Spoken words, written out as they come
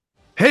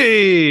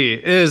Hey,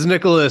 is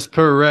Nicholas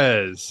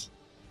Perez,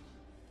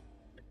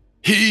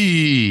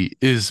 He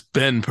is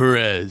Ben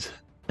Perez,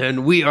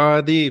 and we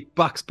are the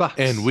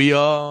and we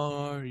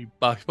are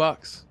Box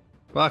Box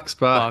Box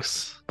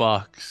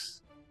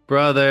Box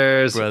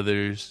Brothers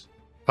Brothers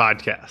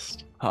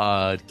podcast.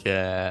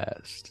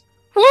 podcast.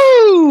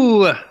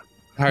 Woo! How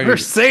are you?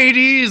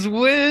 Mercedes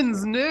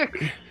wins,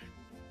 Nick.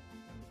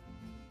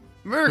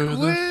 Merc For the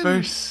wins.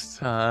 first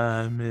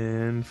time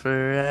in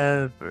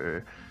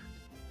forever.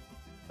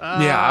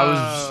 Yeah,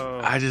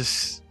 Oh,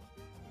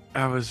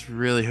 I was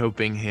really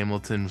hoping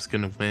Hamilton was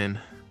gonna win.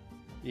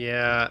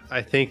 yeah.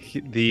 I think I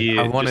the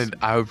just wanted,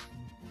 I,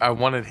 I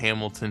wanted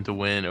Hamilton to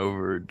win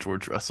over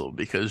George Russell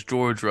because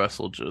George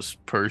Russell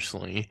just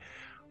personally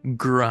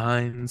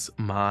grinds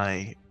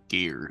my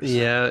gears.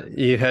 yeah.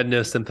 You had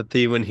no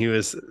sympathy when he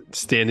was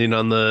standing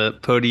on the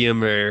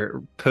podium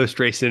or post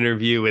race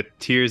interview with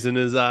tears in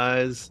his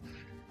eyes,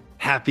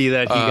 happy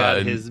that he got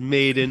Uh, his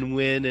maiden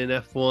win in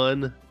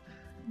F1.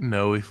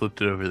 No, we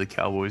flipped it over the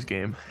Cowboys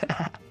game.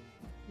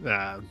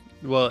 Uh,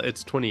 well,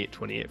 it's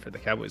 28-28 for the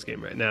Cowboys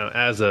game right now,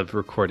 as of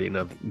recording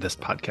of this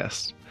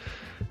podcast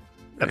Yeah,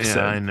 episode.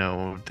 I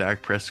know.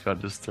 Dak Prescott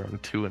just thrown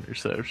two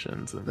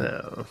interceptions and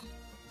No.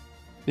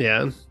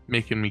 Yeah.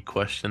 making me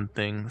question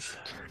things.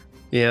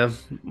 Yeah.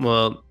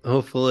 Well,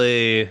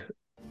 hopefully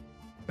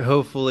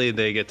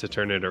they get to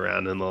turn it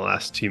around in the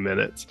last 2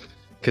 minutes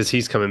because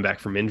he's coming back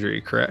from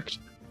injury, correct?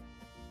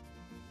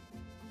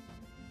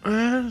 Or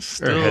has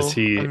Still, I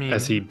he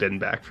mean, been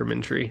back from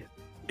injury?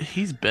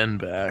 he's been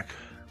back.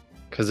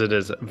 Because it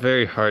is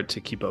very hard to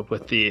keep up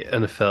with the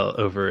NFL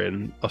over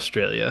in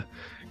Australia.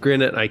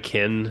 Granted, I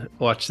can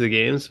watch the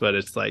games, but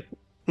it's like,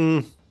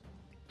 mm,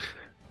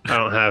 I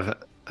don't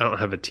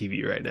have a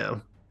TV right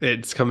now.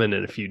 It's coming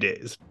in a few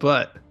days,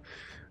 but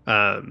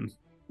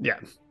yeah,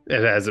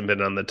 it hasn't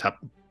been on the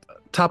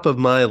top of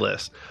my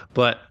list.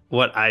 But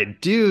what I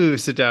do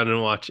sit down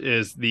and watch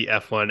is the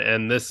F1,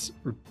 and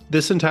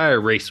this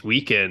entire race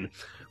weekend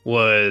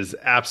was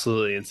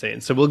absolutely insane.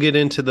 So we'll get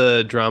into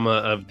the drama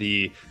of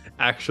the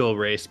actual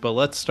race, but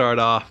let's start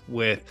off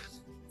with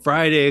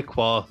Friday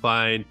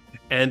qualifying,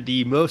 and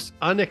the most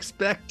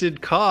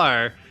unexpected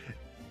car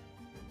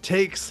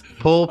takes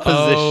pole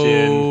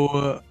position.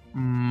 Oh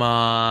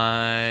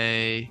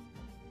my.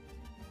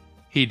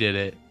 He did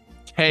it.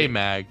 K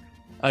Mag.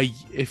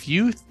 If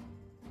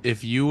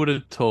you would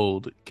have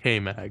told K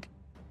Mag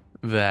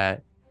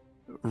that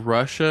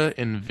Russia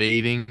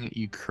invading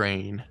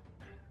Ukraine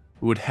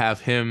would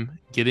have him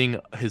getting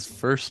his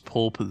first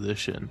pole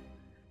position,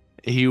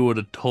 he would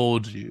have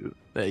told you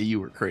that you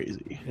were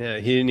crazy. Yeah,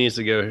 he needs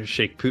to go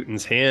shake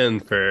Putin's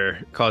hand for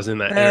causing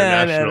that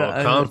international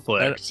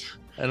conflict,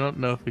 I don't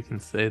know if we can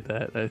say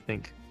that. I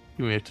think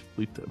you may have to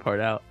bleep that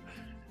part out.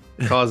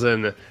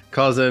 causing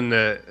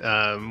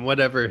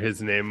whatever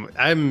his name.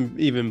 I'm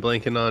even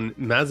blanking on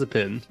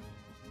Mazepin,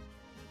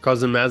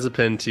 causing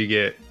Mazepin to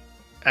get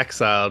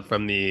exiled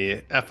from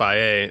the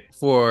FIA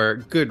for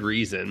good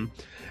reason,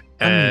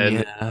 I mean, and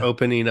yeah.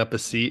 opening up a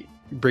seat,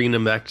 bringing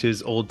him back to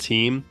his old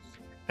team.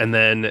 And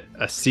then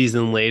a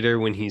season later,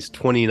 when he's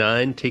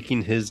 29,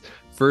 taking his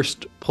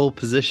first pole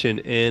position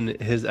in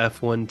his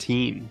F1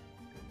 team.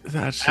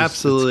 It's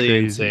Absolutely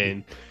crazy.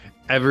 insane.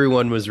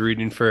 Everyone was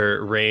rooting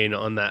for rain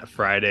on that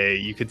Friday.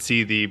 You could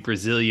see the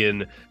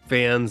Brazilian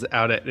fans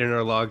out at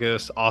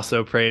Interlagos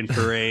also praying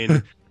for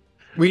rain.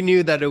 We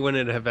knew that it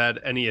wouldn't have had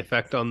any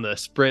effect on the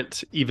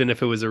sprint, even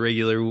if it was a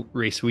regular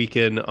race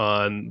weekend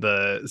on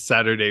the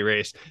Saturday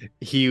race.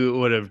 He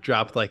would have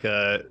dropped like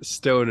a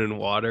stone in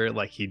water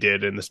like he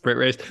did in the sprint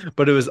race.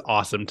 But it was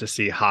awesome to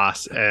see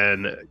Haas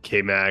and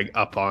K Mag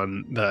up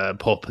on the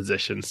pole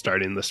position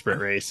starting the sprint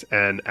race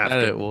and That after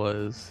it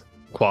was.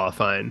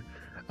 qualifying.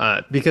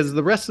 Because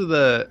the rest of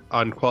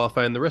on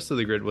qualifying, the rest of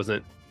the grid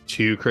wasn't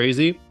too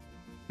crazy.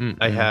 I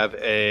Mm-mm. have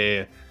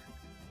a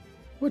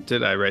what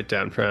did I write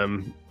down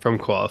from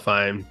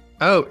qualifying?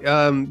 Oh,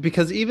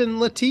 because even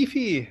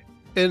Latifi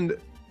and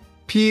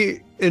P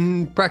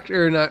in practice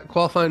or not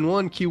qualifying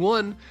one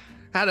Q1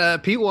 had a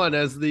P1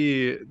 as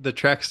the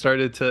track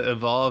started to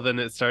evolve and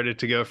it started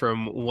to go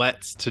from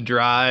wets to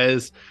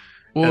dries,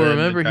 Well, and then the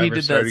remember he drivers did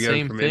that started going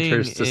same from thing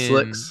inters to in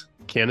slicks.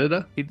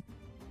 Canada, he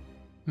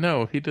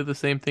no, he did the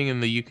same thing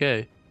in the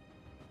UK.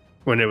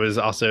 when it was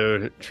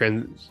also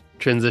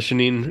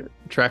transitioning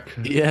track.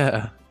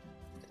 Yeah.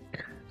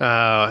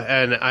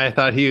 And I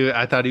thought he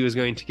was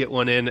going to get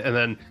one in, and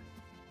then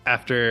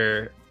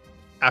after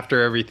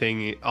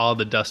everything, all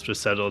the dust was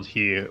settled,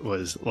 he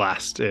was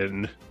last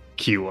in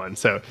Q1.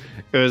 So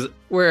it was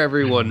where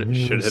everyone It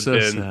should was have so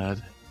been.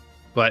 sad.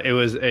 But it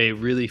was a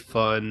really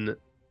fun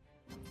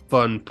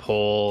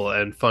poll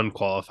and fun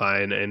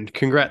qualifying. And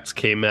congrats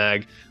K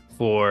Mag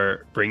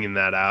for bringing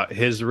that out.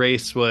 His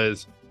race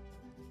was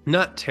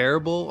not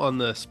terrible on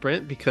the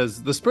sprint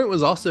because the sprint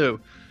was also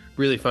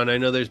really fun. I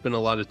know there's been a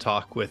lot of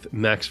talk with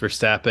Max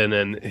Verstappen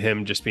and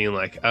him just being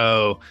like,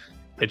 oh,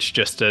 it's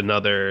just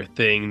another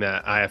thing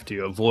that I have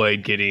to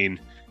avoid getting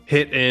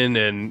hit in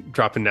and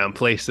dropping down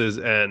places.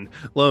 And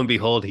lo and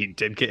behold, he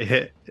did get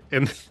hit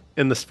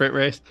in the sprint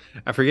race.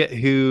 I forget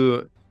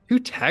who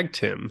tagged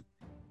him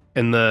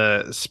in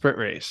the sprint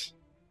race?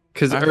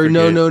 Because I or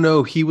no, forget. no,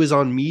 no, he was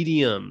on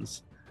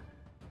mediums.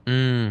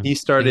 He And he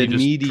started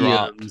just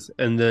dropped. mediums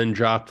and then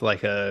dropped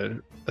like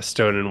a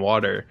stone in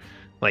water,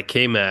 like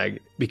K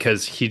Mag,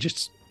 because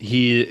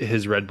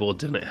his Red Bull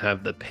didn't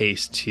have the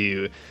pace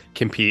to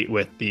compete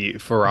with the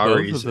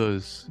Both of Ferraris.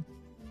 those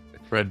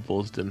Red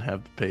Bulls didn't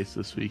have the pace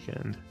this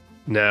weekend.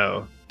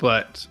 No,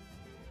 but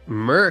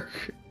Merc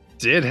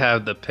did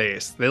have the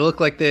pace. They look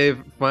like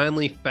they've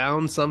finally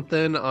found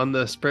something on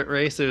the sprint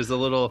race. There was a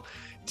little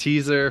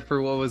teaser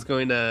for what was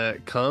going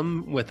to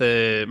come with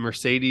a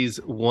Mercedes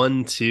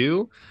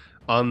 1-2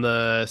 on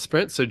the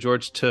sprint. So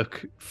George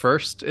took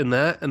first in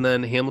that, and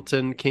then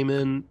Hamilton came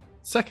in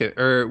second.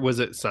 Or was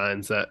it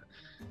Sainz that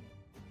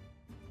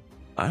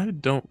I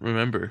don't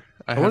remember.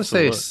 I I want have to to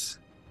say? look.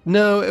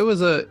 No, it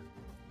was a.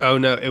 Oh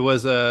no, it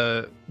was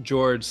a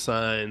George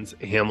Sainz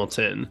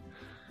Hamilton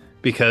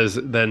because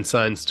then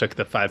Sainz took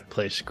the 5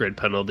 place grid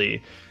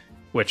penalty,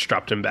 which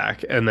dropped him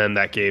back, and then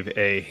that gave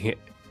a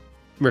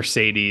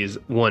Mercedes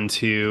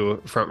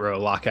 1-2 front row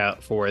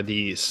lockout for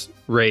the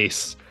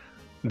race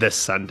this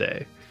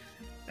Sunday.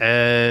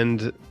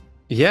 And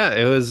yeah,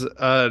 it was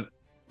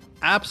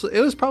absolutely,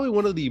 it was probably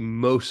one of the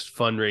most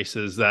fun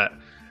races that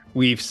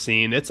we've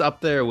seen. It's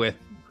up there with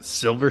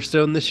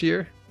Silverstone this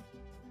year.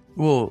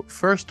 Well,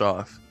 first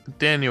off,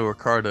 Daniel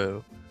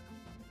Ricciardo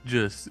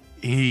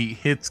he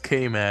hits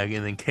K Mag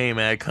and then K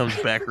Mag comes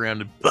back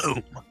around and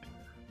boom.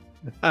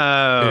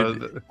 Oh,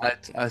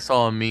 I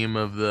saw a meme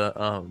of the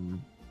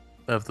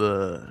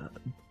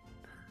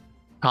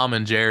Tom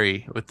and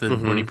Jerry with the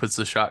when he mhm. puts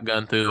the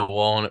shotgun through the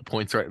wall and it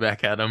points right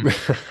back at him.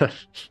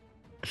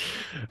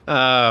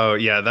 Oh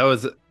yeah, that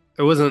was it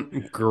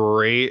wasn't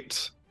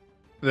great.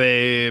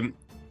 They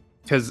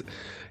because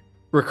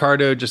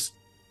Ricardo just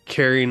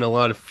carrying a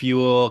lot of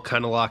fuel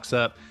kind of locks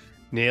up,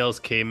 nails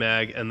K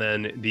Mag, and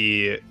then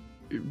the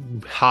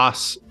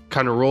Haas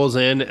kind of rolls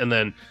in, and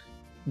then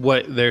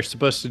what they're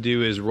supposed to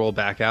do is roll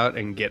back out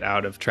and get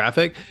out of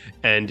traffic.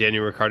 And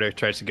Daniel Ricciardo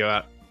tries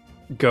to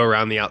go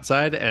around the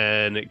outside,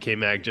 and K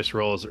Mag just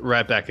rolls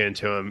right back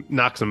into him,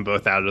 knocks them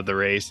both out of the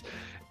race,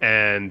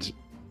 and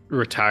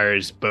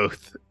retires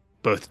both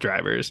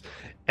drivers.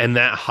 And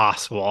that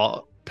Haas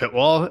pit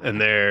wall and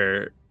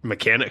their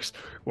mechanics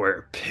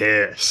were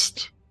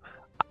pissed.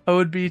 I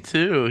would be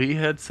too. He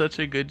had such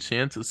a good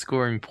chance at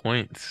scoring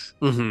points.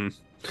 Mm-hmm.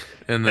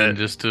 And then And,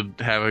 just to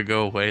have it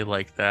go away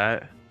like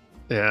that.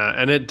 yeah,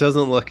 and it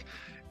doesn't look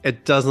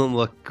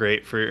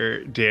great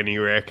for Danny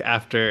Rick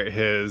after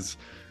his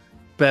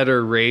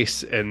better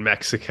race in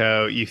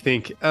Mexico. You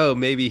think, oh,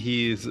 maybe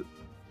he's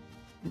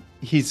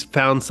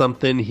found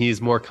something,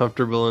 he's more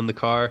comfortable in the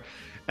car,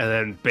 and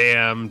then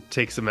bam,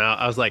 takes him out.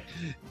 I was like,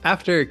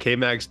 after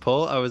K-Mag's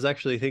pull, I was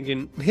actually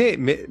thinking, hey,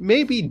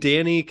 maybe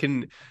Danny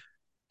can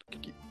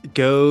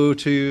go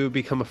to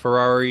become a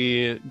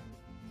Ferrari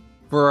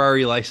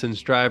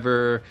licensed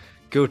driver,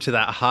 go to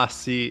that Haas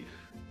seat,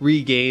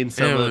 regain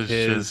some It of was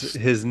his just,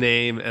 his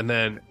name, and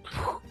then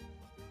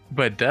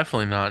but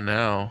definitely not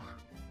now.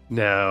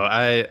 no,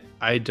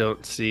 I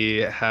don't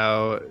see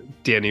how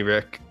Danny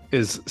Rick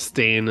is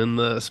staying in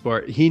the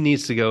sport. He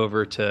needs to go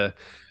over to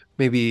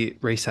maybe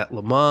race at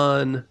Le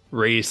Mans,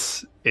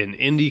 race in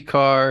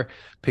IndyCar,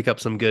 pick up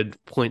some good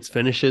points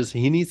finishes.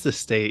 He needs to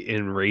stay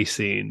in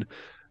racing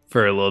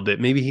for a little bit.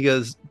 Maybe he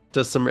does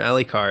some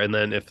rally car, and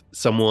then if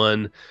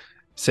someone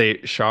say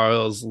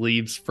Charles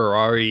leaves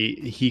Ferrari,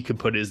 he could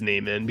put his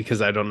name in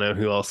because I don't know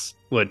who else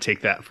would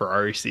take that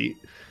Ferrari seat.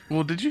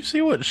 Well, did you see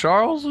what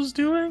Charles was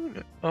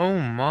doing? Oh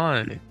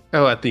my.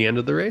 Oh, at the end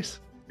of the race?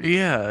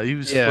 Yeah, he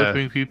was Yeah.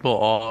 flipping people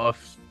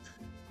off.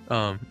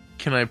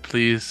 Can I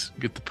please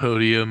get the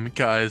podium?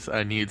 Guys,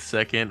 I need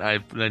second. I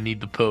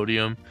need the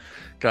podium.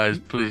 Guys,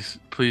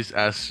 please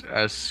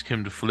ask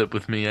him to flip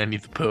with me. I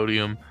need the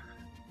podium.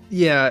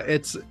 Yeah,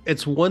 it's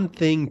one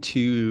thing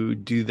to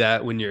do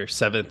that when you're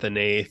seventh and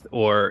eighth,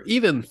 or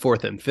even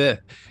fourth and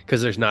fifth,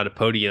 because there's not a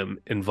podium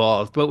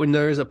involved. But when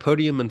there's a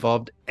podium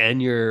involved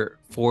and you're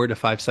 4 to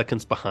 5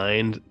 seconds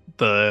behind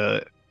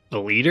the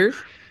leader,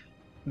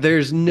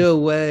 there's no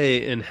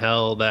way in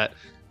hell that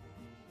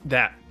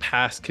that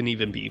pass can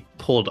even be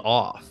pulled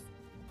off.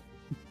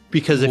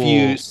 Because if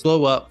you Well,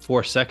 slow up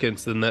 4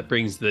 seconds, then that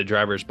brings the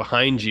drivers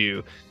behind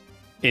you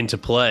into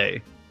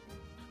play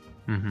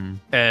hmm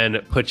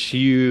and puts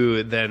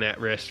you then at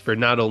risk for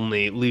not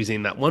only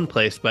losing that one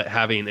place, but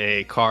having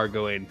a car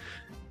going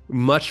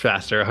much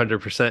faster,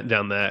 100%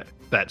 down that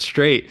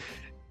straight,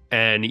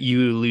 and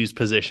you lose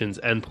positions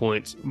and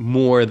points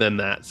more than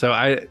that. So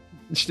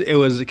it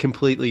was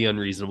completely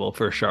unreasonable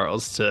for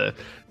Charles to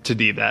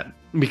do that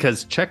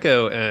because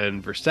Checo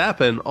and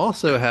Verstappen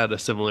also had a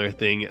similar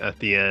thing at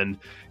the end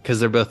because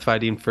they're both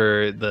fighting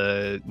for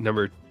the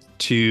number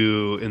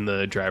 2 in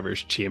the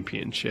drivers'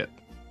 championship.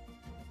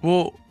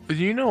 well,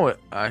 you know what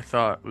I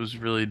thought was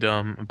really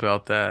dumb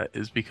about that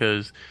is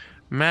because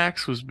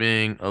Max was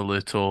being a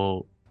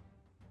little.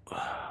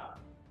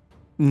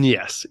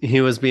 Yes,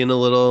 he was being a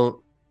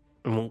little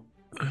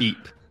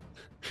beep.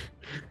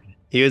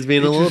 He was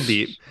being He a little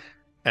beep, just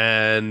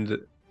and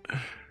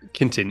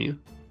Continue.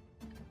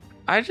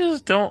 I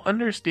just don't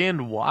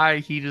understand why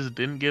he just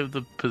didn't give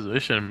the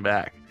position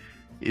back.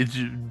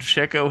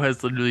 Checo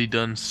has literally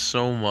done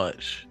so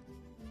much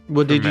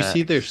Well, for did you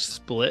see their Max.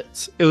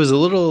 splits? It was a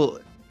little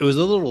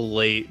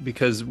late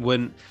because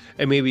and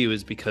maybe it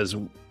was because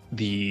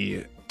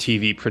the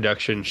TV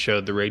production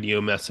showed the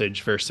radio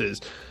message versus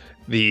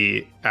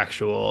the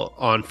actual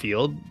on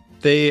field.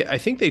 I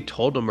think they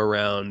told him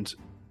around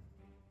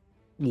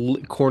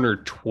corner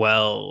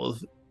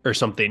 12 or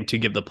something to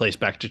give the place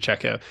back to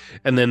Checo,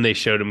 and then they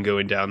showed him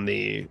going down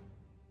the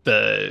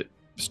The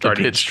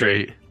starting pit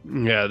straight.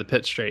 straight. Yeah, the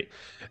pit straight,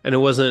 and it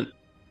wasn't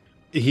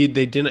they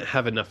didn't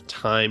have enough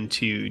time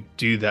to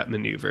do that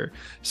maneuver.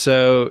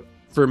 So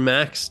for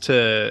Max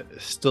to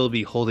still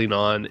be holding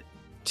on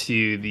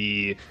to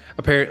the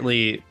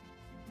apparently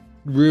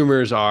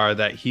rumors are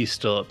that he's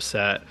still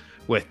upset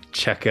with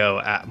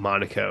Checo at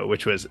Monaco,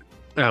 which was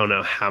I don't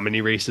know how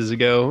many races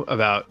ago,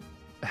 about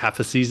half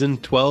a season,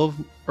 12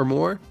 or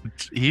more.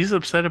 He's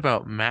upset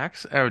about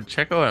Max or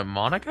Checo at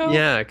Monaco?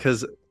 Yeah,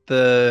 because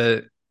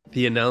the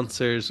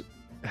announcers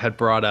had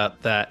brought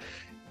up that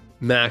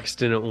Max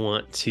didn't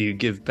want to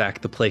give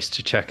back the place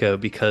to Checo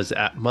because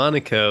at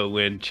Monaco,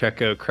 when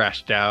Checo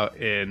crashed out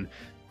in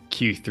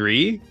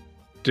Q3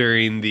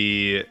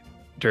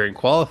 during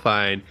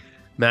qualifying,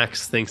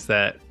 Max thinks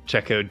that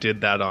Checo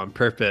did that on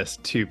purpose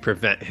to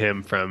prevent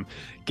him from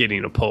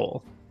getting a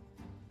pole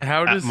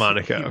How at does he,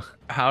 Monaco.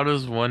 how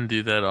does one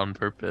do that on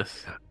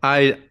purpose?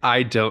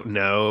 I don't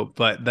know,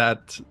 but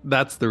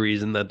that's the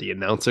reason that the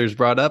announcers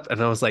brought up,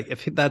 and I was like,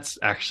 if that's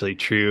actually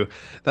true,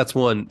 that's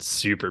one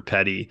super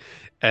petty,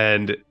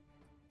 and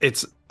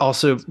it's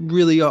also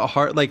really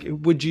hard. Like,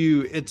 would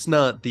you? It's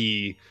not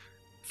the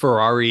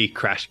Ferrari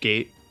crash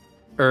gate,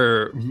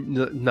 or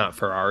not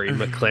Ferrari,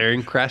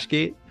 McLaren crash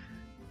gate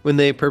when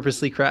they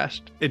purposely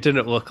crashed. It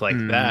didn't look like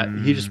that.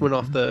 He just went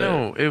off the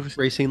No, it was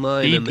racing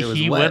line, he and it was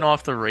he went wet.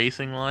 off the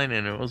racing line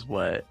and it was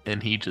wet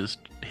and he just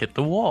hit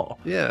the wall.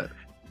 Yeah,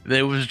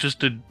 It was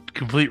just a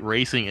complete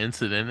racing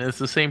incident. It's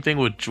the same thing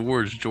with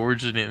George.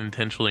 George didn't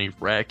intentionally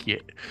wreck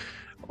it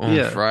on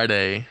yeah.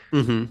 Friday.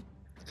 Hmm.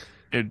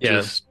 It Yeah.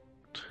 just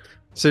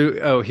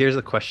So, here's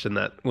a question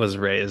that was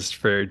raised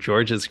for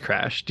George's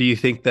crash. Do you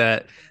think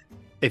that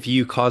if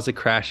you cause a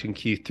crash in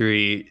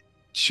Q3,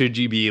 should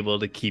you be able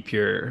to keep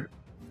your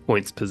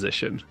points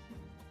position?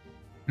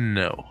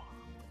 no.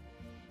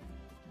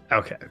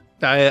 Okay.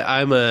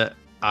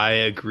 I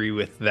agree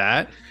with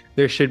that.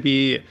 There should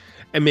be,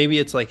 and maybe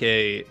it's like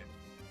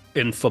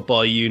in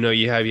football,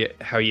 you have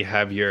how you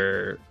have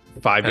your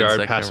 5 yard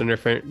pass 10-second.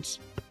 interference.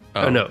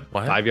 Oh Oh, no,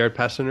 what? 5 yard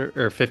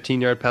or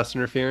 15 yard pass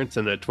interference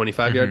and a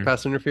 25 yard Mm-hmm.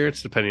 pass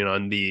interference, depending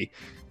on the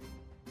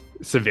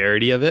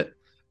severity of it.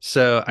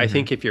 So I Mm-hmm.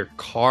 think if your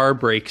car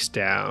breaks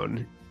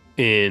down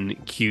in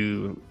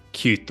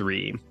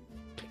Q3,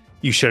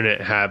 you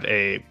shouldn't have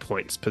a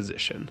points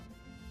position.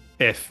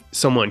 If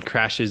someone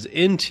crashes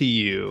into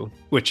you,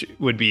 which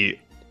would be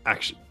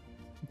actually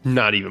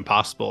not even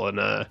possible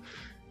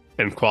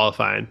in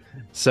qualifying.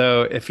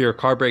 So if your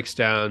car breaks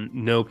down,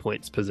 no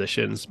points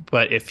positions.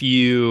 But if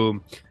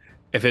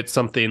it's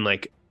something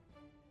like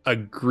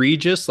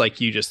egregious,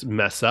 like you just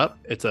mess up,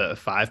 it's a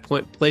 5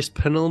 point place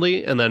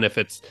penalty. And then if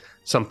it's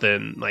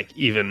something like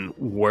even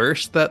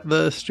worse that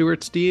the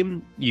stewards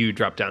deem, you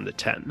drop down to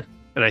 10.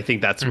 And I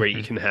think that's where you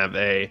Mm-hmm. can have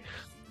a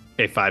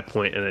 5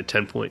 point and a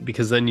 10 point,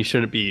 because then you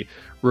shouldn't be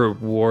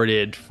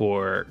rewarded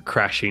for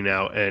crashing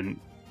out and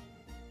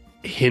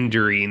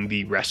hindering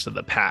the rest of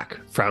the pack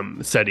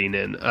from setting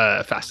in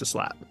fastest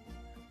lap.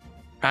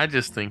 I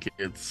just think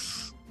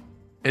it's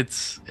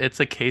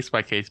a case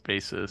by case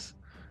basis.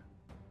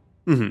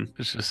 Hmm.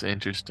 It's just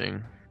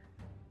interesting.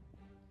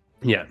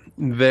 Yeah,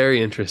 very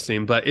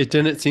interesting, but it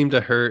didn't seem to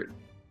hurt.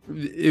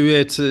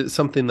 It's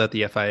something that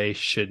the FIA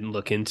should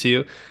look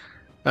into.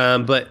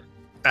 But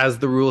as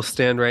the rules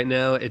stand right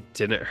now, it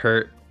didn't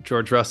hurt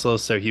George Russell,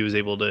 so he was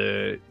able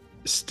to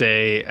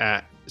stay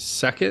at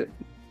second.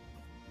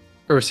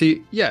 Or was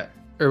he? Yeah.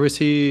 Or was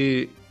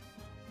he?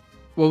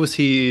 What was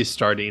he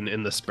starting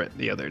in the sprint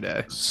the other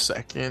day?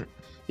 Second.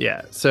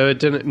 Yeah. So it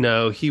didn't.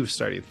 No, he was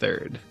starting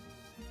third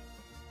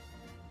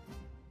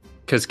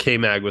because K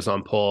Mag was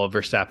on pole,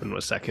 Verstappen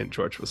was second,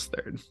 George was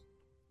third.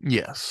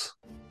 Yes.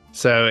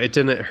 So it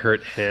didn't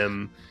hurt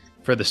him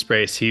for the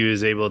race. He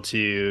was able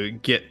to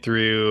get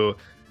through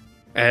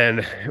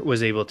and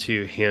was able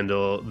to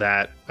handle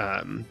that.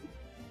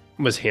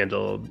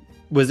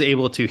 Was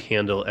able to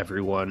handle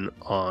everyone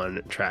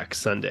on track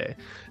Sunday.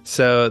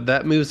 So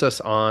that moves us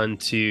on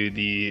to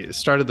the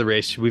start of the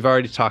race. We've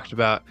already talked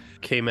about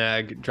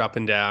K-Mag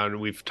dropping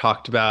down. We've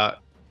talked about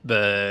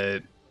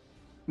the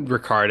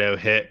Ricardo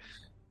hit.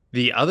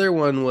 The other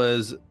one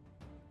was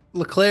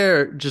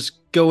Leclerc just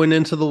going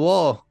into the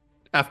wall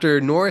after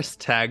Norris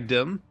tagged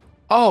him.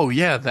 Oh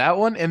yeah, that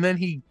one, and then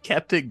he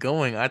kept it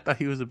going. I thought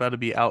he was about to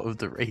be out of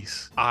the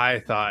race. I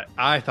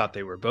thought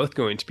they were both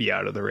going to be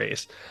out of the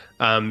race,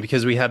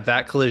 because we had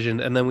that collision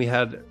and then we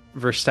had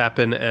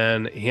Verstappen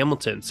and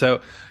Hamilton.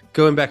 So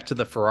going back to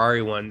the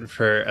Ferrari one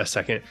for a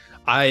second,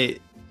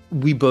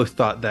 we both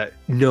thought that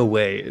no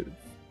way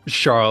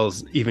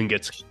Charles even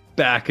gets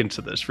back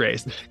into this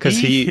race because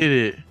He he hit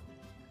it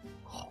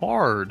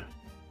hard.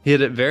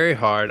 hit it very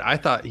hard. I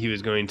thought he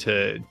was going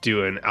to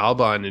do an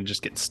Albon and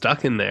just get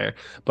stuck in there,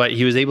 but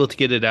he was able to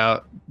get it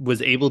out,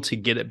 was able to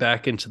get it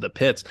back into the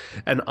pits.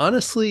 And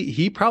honestly,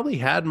 he probably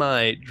had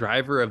my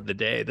driver of the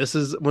day. This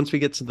is once we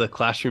get to the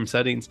classroom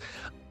settings.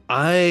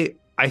 I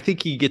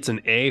think he gets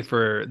an A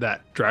for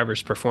that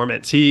driver's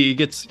performance. He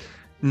gets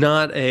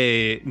not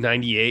a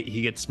 98,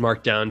 he gets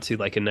marked down to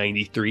like a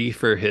 93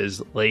 for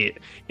his late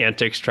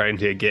antics trying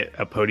to get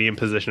a podium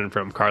position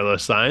from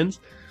Carlos Sainz.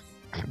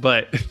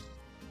 But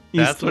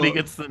That's what he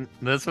gets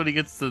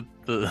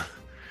the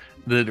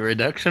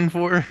reduction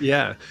for.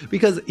 Yeah,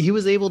 because he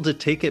was able to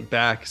take it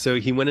back. So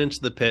he went into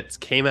the pits,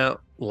 came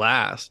out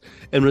last,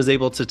 and was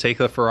able to take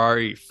the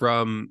Ferrari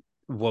from,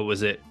 what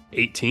was it,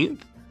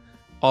 18th,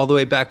 all the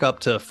way back up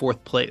to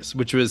fourth place,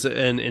 which was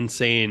an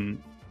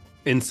insane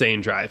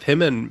drive.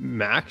 Him and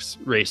Max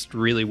raced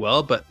really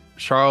well, but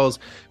Charles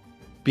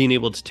being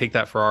able to take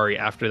that Ferrari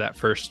after that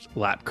first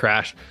lap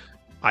crash,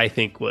 I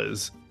think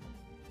was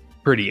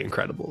pretty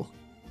incredible.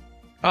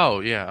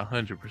 Oh yeah,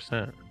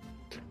 100%.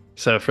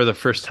 So for the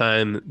first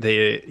time,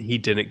 he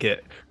didn't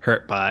get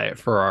hurt by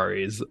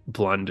Ferrari's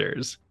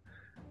blunders.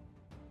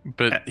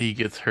 But he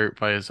gets hurt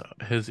by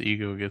his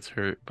ego gets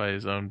hurt by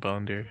his own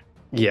blunder.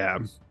 Yeah.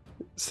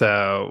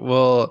 So,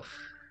 well,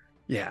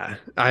 yeah,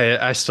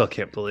 I still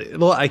can't believe.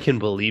 Well, I can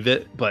believe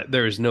it, but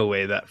there is no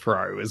way that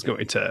Ferrari was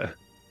going to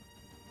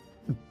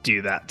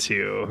do that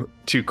to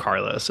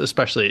Carlos,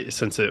 especially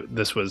since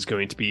this was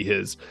going to be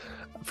his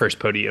first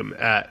podium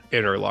at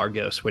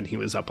Interlagos when he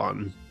was up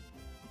on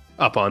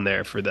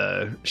there for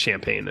the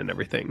champagne and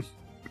everything.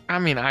 I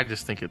mean, I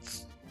just think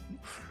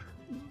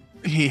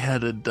he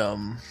had a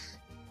dumb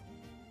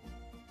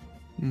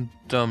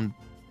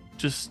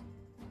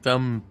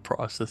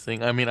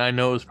processing. I mean, I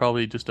know it was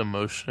probably just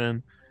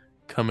emotion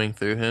coming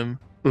through him,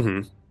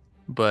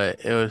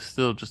 but it was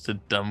still just a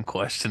dumb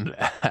question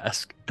to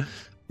ask.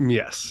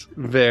 Yes,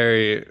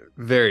 very,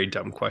 very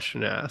dumb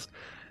question to ask.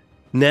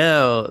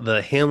 Now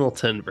the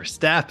Hamilton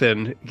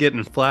Verstappen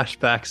getting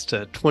flashbacks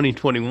to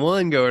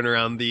 2021 going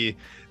around the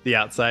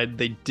outside.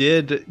 They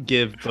did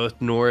give both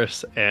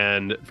Norris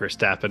and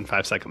Verstappen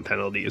 5-second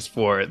penalties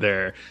for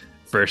their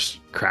first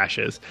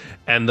crashes,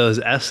 and those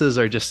S's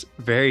are just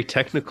very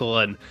technical.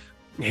 And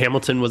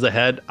Hamilton was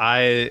ahead.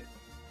 I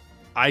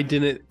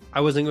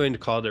wasn't going to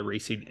call it a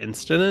racing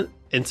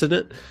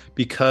incident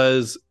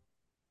because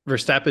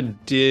Verstappen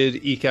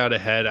did eke out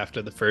ahead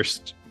after the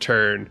first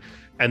turn.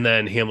 And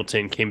then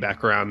Hamilton came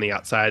back around the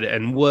outside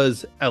and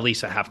was at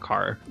least a half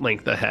car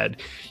length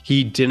ahead.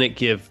 He didn't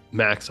give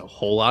Max a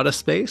whole lot of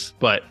space,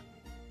 but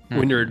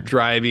when you're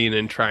driving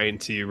and trying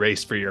to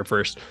race for your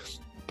first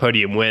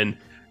podium win,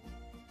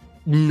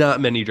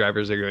 not many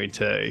drivers are going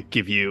to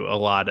give you a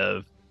lot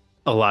of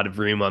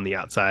room on the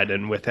outside.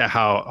 And with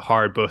how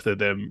hard both of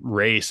them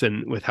race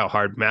and with how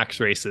hard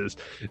Max races,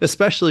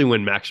 especially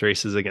when Max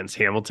races against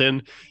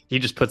Hamilton, he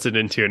just puts it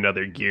into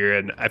another gear.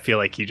 And I feel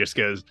like he just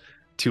goes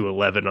to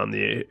 11 on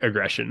the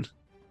aggression.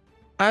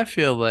 I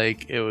feel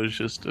like it was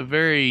just a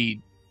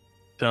very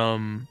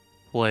dumb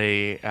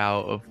play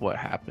out of what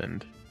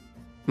happened.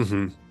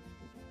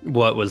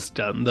 What was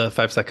dumb? The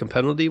 5-second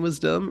penalty was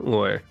dumb,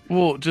 or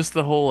well, just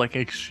the whole like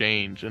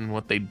exchange and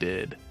what they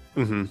did.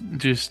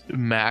 Just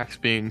Max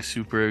being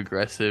super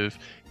aggressive.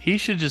 He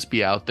should just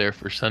be out there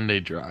for Sunday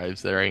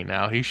drives there right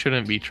now. He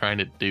shouldn't be trying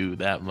to do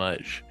that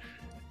much.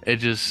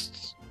 It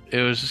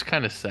was just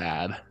kind of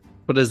sad.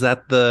 But is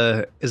that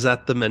the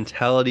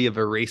mentality of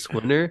a race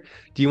winner?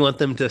 Do you want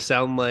them to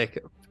sound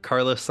like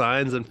Carlos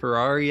Sainz and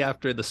Ferrari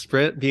after the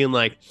sprint, being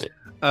like,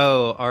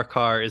 "Oh, our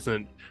car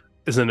isn't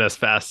as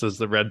fast as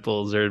the Red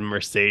Bulls or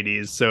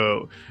Mercedes,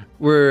 so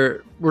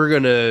we're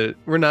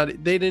not."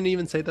 They didn't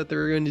even say that they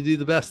were going to do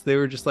the best. They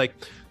were just like,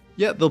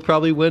 "Yeah, they'll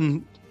probably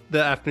win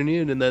the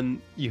afternoon." And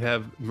then you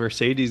have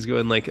Mercedes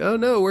going like, "Oh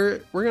no,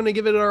 we're going to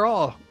give it our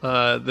all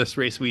this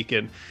race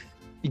weekend."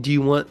 Do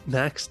you want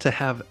Max to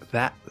have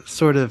that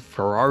sort of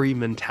Ferrari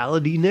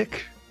mentality,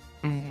 Nick?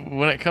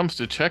 When it comes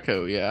to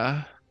Checo,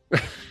 yeah.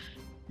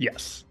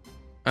 Yes.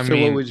 I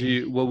mean,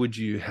 what would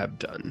you have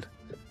done?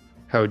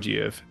 How would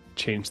you have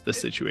changed the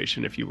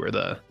situation if you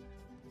were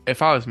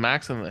if I was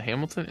Max in the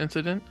Hamilton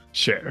incident?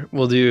 Sure.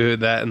 We'll do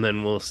that and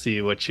then we'll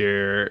see what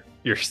your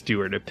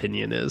steward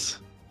opinion is.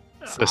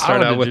 So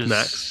start out with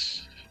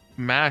Max.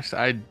 Max,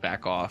 I'd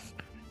back off.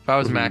 If I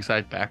was Max,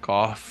 I'd back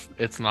off.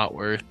 It's not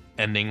worth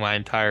ending my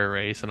entire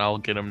race, and I'll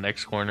get him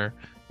next corner.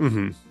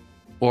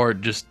 Or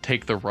just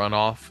take the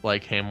runoff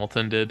like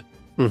Hamilton did.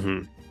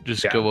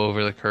 Just go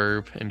over the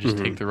curb and just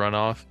take the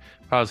runoff.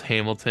 If I was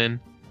Hamilton,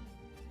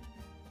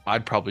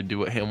 I'd probably do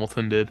what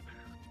Hamilton did.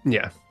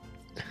 Yeah.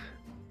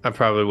 I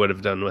probably would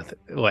have done with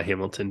what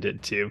Hamilton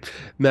did too.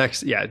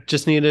 Max,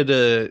 just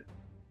needed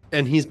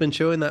and he's been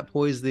showing that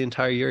poise the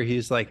entire year.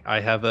 He's like,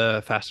 I have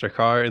a faster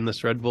car in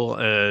this Red Bull,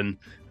 and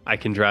I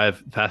can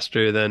drive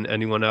faster than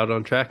anyone out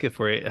on track if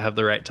we have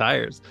the right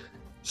tires.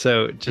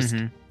 So just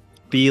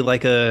be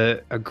like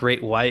a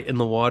great white in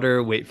the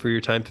water, wait for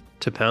your time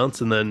to pounce,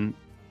 and then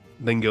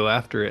then go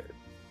after it.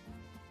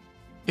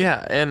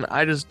 Yeah, and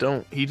I just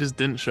don't. He just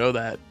didn't show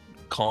that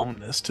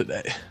calmness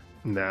today.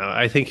 No,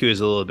 I think he was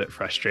a little bit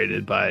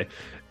frustrated by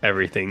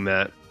everything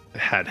that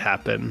had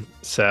happened.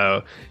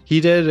 So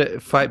he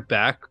did fight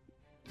back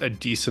a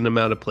decent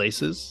amount of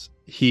places.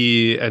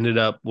 He ended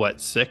up what,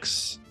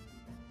 six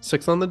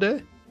on the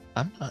day?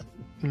 I'm not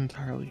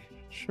entirely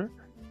sure.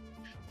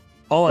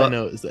 All I But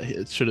know is that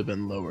it should have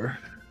been lower.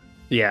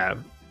 yeah,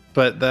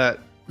 but that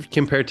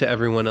compared to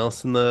everyone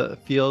else in the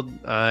field,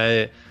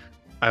 I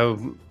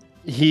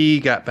he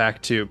got back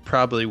to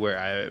probably where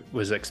I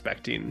was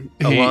expecting.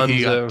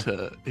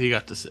 Alonso, He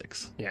got to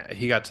 6. yeah,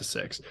 he got to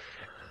six.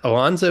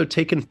 Alonso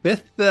taking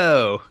fifth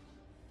though.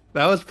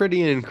 That was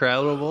pretty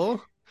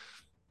incredible.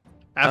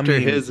 After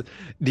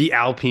the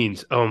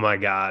Alpines, oh my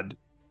God,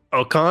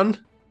 Ocon.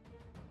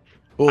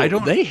 I Well,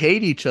 don't. they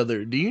hate each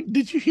other.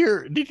 Did you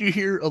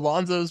hear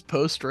Alonso's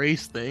post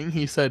race thing?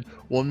 He said,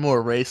 "One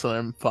more race and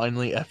I'm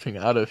finally effing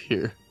out of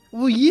here."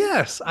 Well,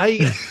 yes,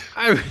 I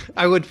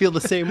would feel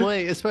the same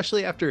way,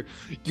 especially after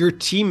your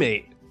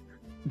teammate,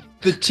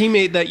 the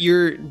teammate that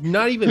you're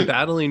not even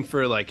battling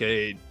for like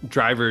a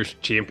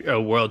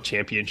world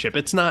championship.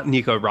 It's not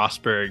Nico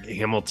Rosberg,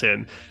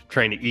 Hamilton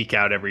trying to eke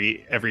out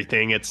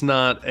everything. It's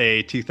not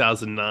a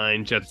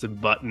 2009 Jenson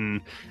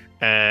Button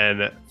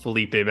and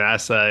Felipe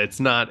Massa.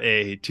 It's not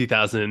a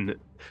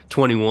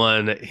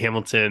 2021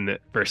 Hamilton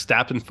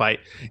Verstappen fight.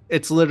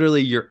 It's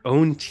literally your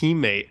own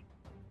teammate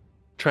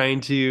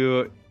trying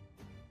to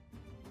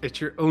it's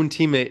your own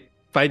teammate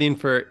fighting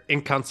for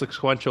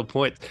inconsequential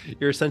points.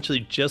 You're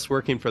essentially just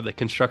working for the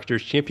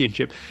Constructors'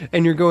 Championship,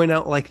 and you're going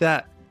out like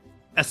that.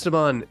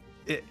 Esteban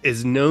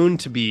is known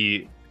to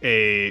be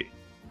a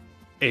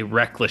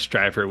reckless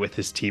driver with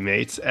his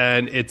teammates,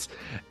 and it's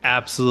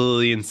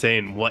absolutely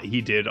insane what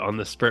he did on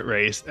the sprint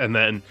race. And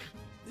then,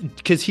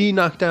 because he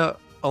knocked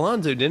out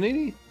Alonso, didn't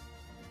he?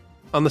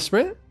 On the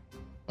sprint?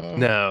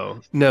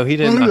 No, he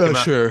didn't knock him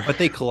out. Sure. But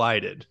they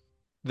collided.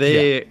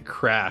 They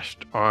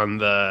crashed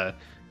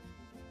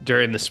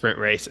during the sprint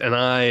race, and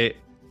I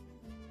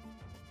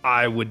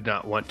would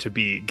not want to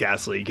be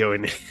Gasly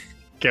going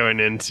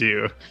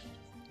into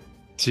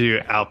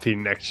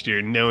Alpine next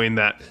year, knowing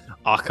that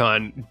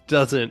Ocon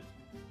doesn't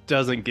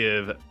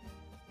give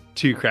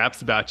two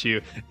craps about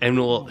you and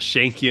will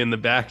shank you in the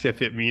back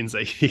if it means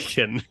that he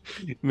can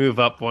move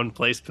up one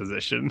place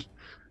position.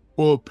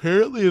 Well,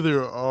 apparently they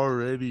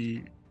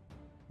already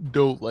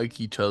don't like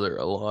each other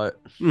a lot,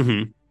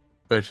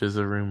 which is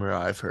a rumor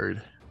I've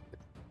heard.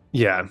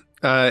 Yeah,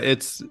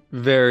 it's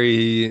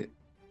very.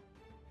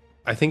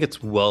 I think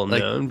it's well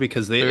known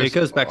because it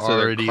goes back to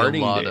their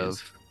karting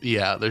days.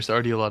 There's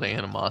already a lot of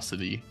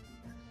animosity.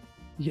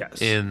 Yes,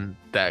 in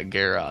that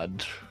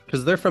garage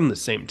because they're from the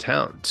same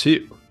town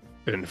too,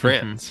 in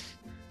France,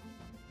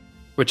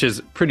 which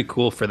is pretty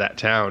cool for that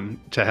town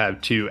to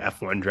have two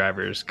F1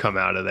 drivers come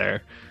out of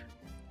there.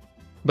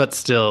 But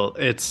still,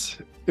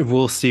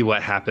 we'll see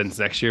what happens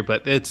next year.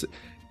 But it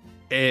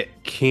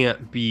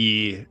can't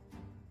be.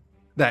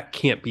 That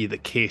can't be the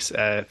case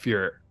if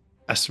you're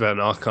Esteban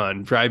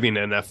Ocon driving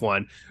an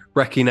F1,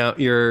 wrecking out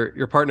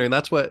your partner.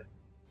 That's what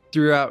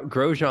threw out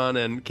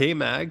Grosjean and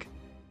K-Mag.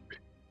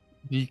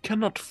 You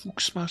cannot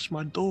smash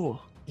my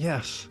door.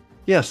 Yes.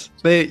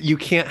 You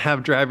can't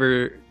have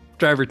driver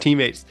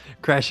teammates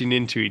crashing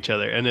into each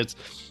other, and it's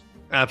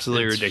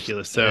absolutely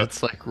ridiculous. So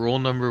it's like rule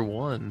number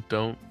 1: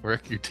 don't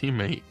wreck your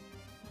teammate.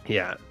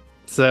 Yeah.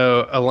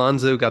 So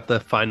Alonso got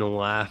the final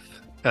laugh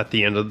at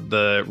the end of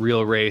the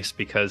real race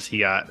because he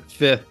got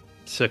fifth,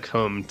 took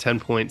home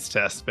 10 points to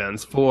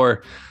Esteban's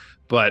 4.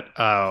 But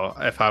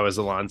if I was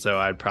Alonso,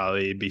 I'd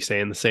probably be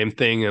saying the same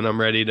thing, and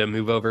I'm ready to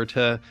move over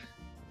to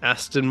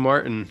Aston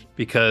Martin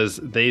because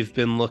they've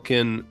been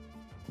looking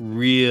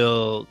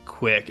real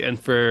quick. And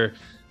for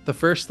the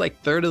first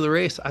third of the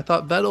race, I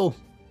thought Vettel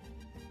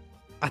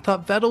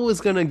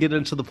was going to get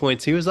into the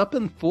points. He was up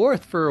in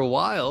 4th for a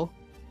while.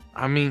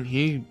 I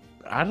mean,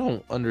 I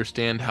don't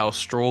understand how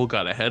Stroll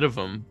got ahead of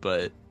him,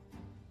 but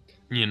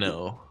he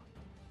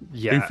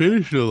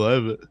finished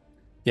 11th.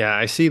 Yeah,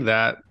 I see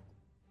that.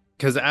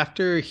 Because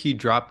after he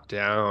dropped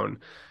down,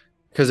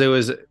 because it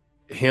was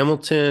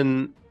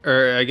Hamilton,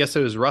 or I guess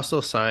it was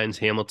Russell, Sainz,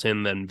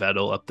 Hamilton, then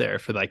Vettel up there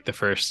for the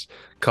first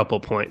couple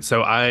points.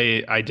 So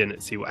I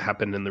didn't see what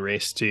happened in the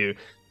race to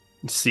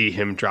see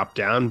him drop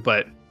down.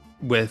 But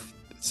with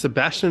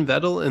Sebastian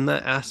Vettel in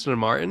that Aston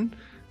Martin,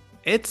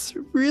 it's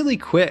really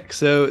quick.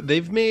 So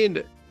they've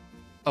made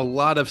a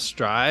lot of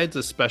strides,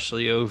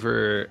 especially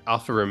over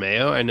Alfa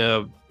Romeo. I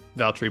know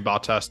Valtteri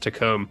Bottas took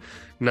home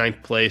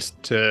 9th place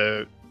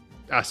to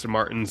Aston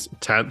Martin's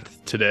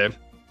 10th today.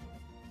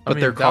 But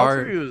their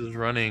car was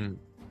running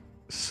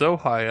so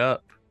high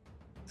up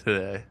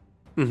today.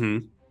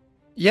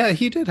 Yeah,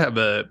 he did have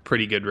a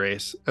pretty good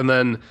race. And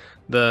then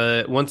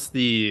once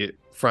the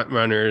front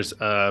runners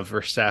of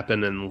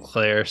Verstappen and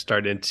Leclerc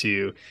started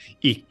to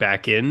eke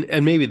back in,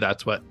 and maybe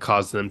that's what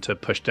caused them to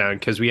push down,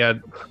 because we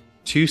had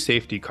 2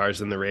 safety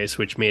cars in the race,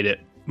 which made it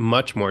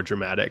much more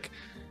dramatic.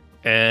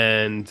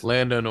 And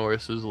Lando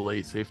Norris is a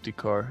late safety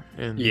car.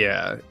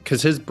 Yeah,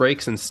 because his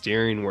brakes and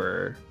steering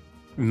were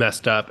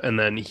messed up, and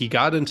then he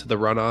got into the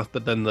runoff,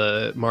 but then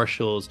the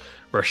marshals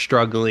were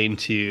struggling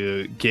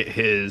to get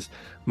his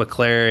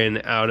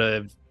McLaren out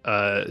of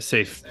a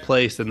safe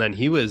place, and then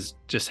he was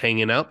just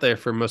hanging out there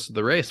for most of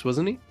the race,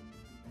 wasn't he?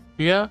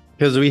 Yeah,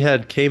 Because we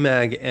had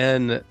K-Mag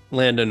and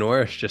Lando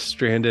Norris just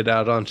stranded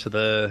out onto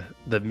the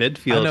I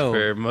midfield know.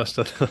 for most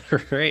of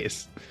the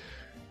race.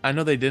 I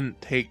know they didn't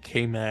take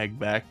K-Mag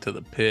back to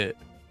the pit.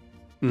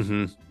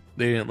 Mm-hmm.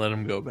 They didn't let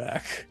him go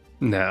back.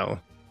 No.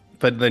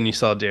 But then you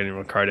saw Daniel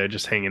Ricciardo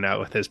just hanging out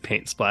with his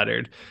paint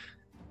splattered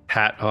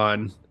hat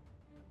on.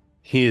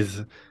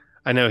 He's,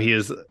 I know he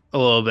is a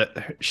little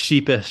bit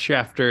sheepish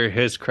after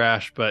his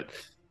crash, but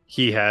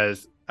he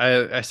has,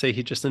 I say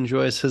he just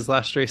enjoys his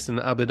last race in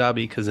Abu Dhabi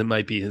because it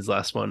might be his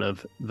last one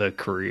of the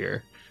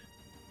career.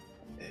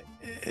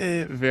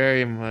 It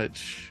very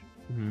much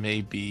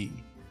may be.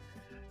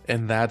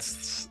 And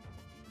that's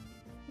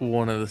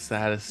one of the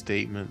saddest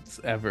statements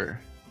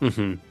ever.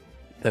 Mm-hmm.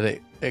 That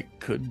it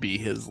could be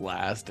his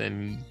last,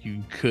 and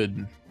he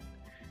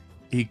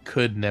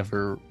could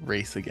never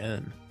race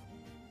again.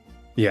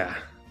 Yeah.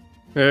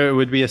 It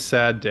would be a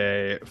sad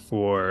day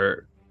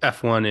for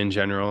F1 in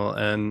general.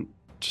 And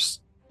just,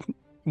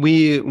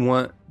 we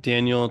want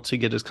Daniel to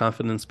get his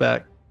confidence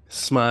back,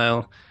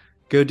 smile,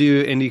 go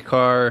do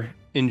IndyCar,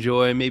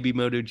 enjoy maybe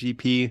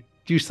MotoGP,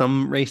 do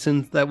some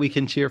racing that we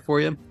can cheer for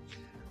you.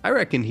 I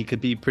reckon he could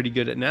be pretty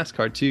good at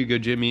NASCAR too.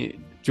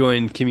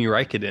 Join Kimi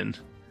Räikkönen.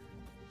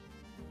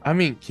 I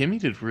mean, Kimi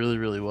did really,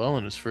 really well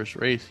in his first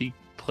race. He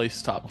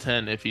placed top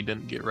 10 if he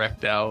didn't get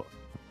wrecked out.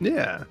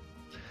 Yeah.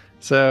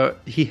 So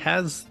he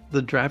has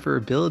the driver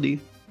ability.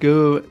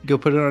 Go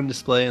put it on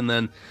display, and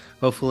then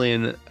hopefully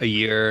in a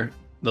year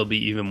there'll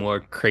be even more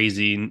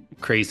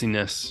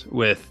craziness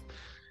with.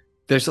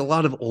 There's a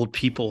lot of old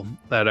people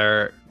that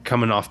are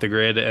coming off the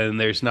grid, and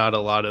there's not a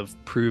lot of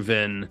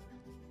proven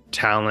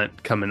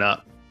talent coming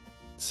up.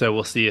 So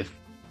we'll see if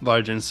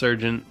Large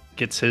Insurgent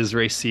gets his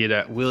race seat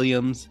at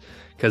Williams,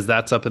 because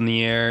that's up in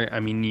the air. I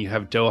mean, you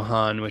have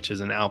Dohan, which is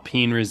an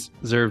Alpine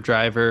reserve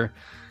driver.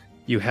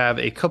 You have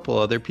a couple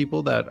other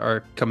people that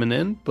are coming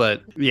in,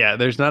 but yeah,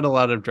 there's not a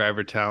lot of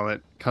driver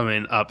talent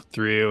coming up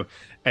through.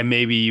 And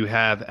maybe you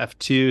have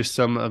F2,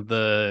 some of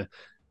the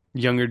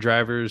younger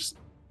drivers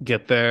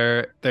get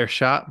their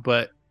shot,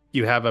 but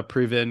you have a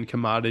proven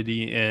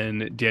commodity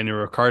in Daniel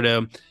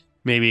Ricciardo.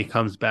 Maybe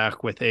comes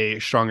back with a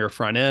stronger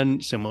front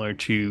end, similar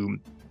to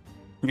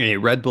a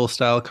Red Bull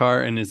style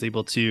car, and is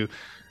able to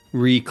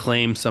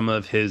reclaim some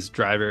of his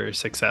driver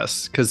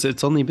success, because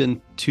it's only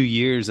been 2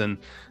 years and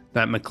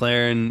that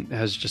McLaren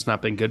has just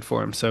not been good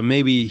for him. So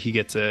maybe he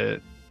gets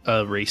a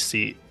race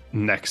seat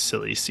next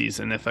silly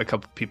season if a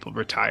couple people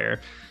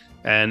retire.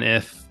 And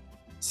if,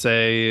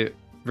 say,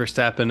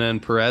 Verstappen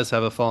and Perez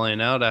have a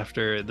falling out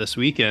after this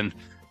weekend.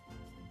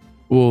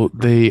 Well,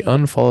 they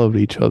unfollowed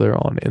each other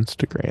on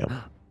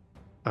Instagram.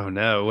 Oh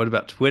no, what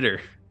about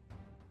Twitter?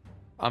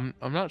 I'm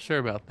not sure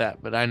about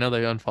that, but I know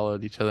they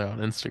unfollowed each other on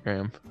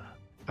Instagram.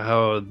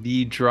 Oh,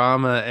 the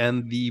drama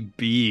and the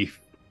beef.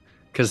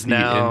 Because The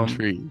now,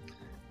 intrigue.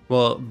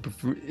 well,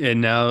 it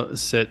now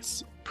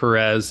sits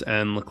Perez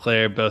and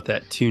Leclerc both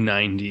at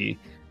 290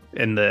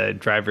 in the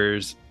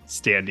drivers'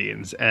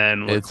 standings,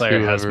 and It's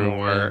Leclerc has whoever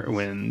more wins.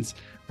 wins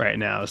right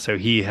now, so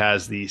he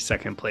has the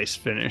second place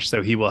finish.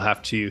 So he will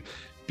have to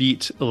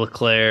beat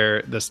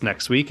Leclerc this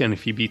next week, and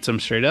if he beats him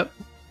straight up,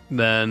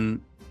 then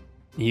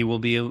he will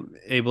be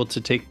able to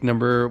take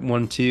number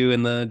 1-2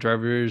 in the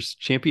drivers'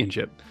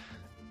 championship.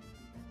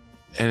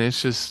 And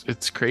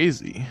it's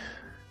crazy.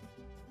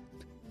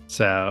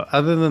 So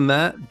other than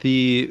that,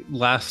 the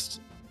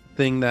last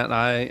thing that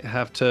I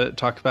have to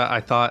talk about,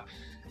 I thought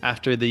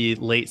after the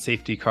late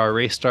safety car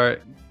race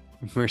start,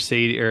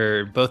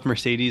 both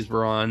Mercedes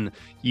were on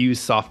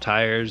used soft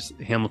tires.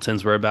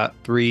 Hamilton's were about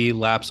 3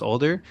 laps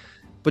older,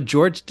 but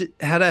George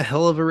had a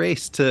hell of a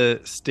race to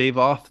stave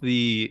off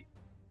the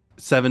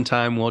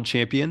 7-time world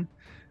champion.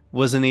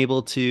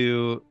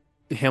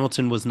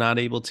 Hamilton was not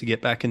able to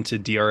get back into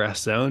DRS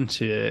zone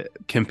to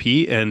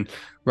compete, and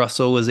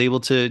Russell was able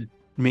to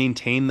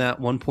maintain that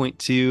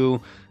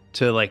 1.2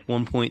 to like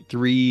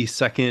 1.3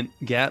 second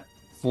gap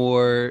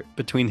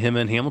between him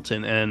and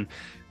Hamilton, and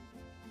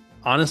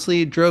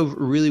honestly drove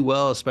really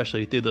well,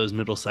 especially through those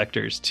middle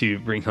sectors, to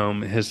bring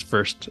home his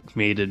first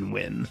maiden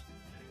win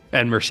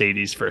and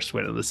Mercedes' first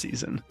win of the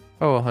season.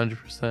 Oh,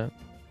 100%.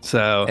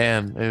 So,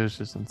 And it was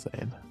just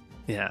insane.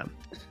 yeah.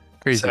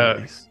 Crazy So,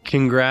 race.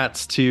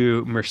 congrats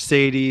to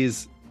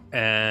Mercedes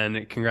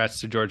and congrats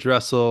to George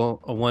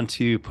Russell, a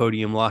 1-2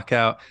 podium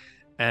lockout.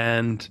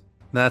 And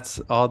that's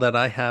all that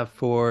I have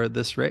for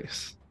this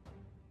race.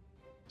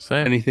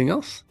 Same. Anything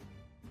else?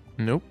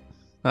 Nope.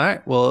 All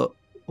right. Well,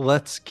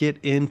 let's get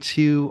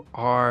into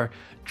our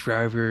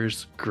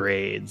drivers'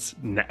 grades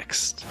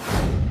next.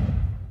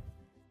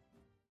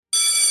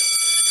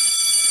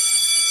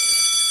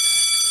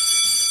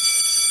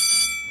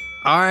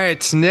 All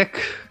right,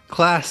 Nick,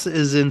 class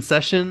is in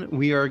session.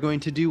 We are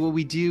going to do what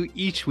we do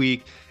each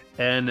week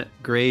and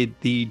grade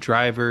the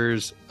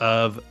drivers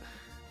of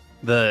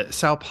the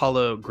Sao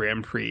Paulo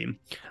Grand Prix.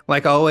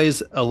 Like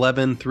always,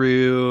 11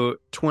 through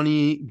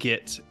 20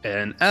 get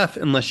an F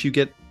unless you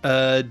get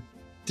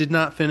did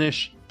not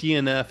finish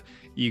DNF,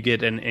 you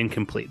get an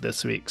incomplete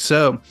this week.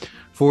 So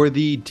for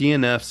the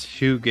DNFs,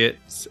 who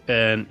gets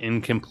an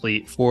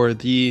incomplete for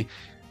the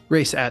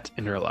race at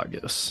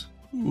Interlagos?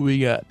 We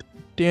got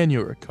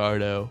Daniel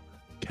Ricciardo,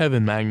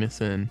 Kevin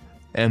Magnussen,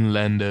 and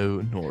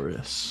Lando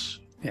Norris.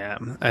 Yeah,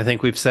 I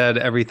think we've said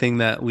everything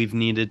that we've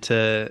needed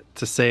to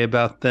say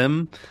about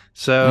them.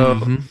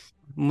 So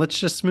let's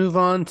just move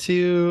on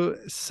to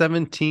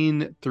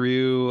 17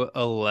 through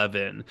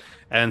 11.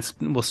 And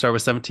we'll start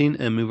with 17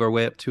 and move our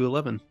way up to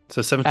 11.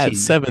 So 17. At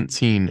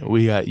 17,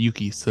 we got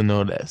Yuki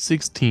Tsunoda.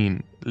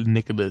 16,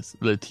 Nicholas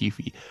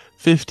Latifi.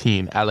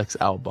 15, Alex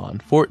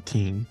Albon.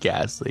 14,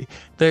 Gasly.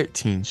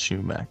 13,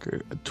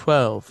 Schumacher.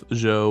 12,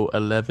 Zhou.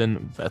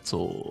 11,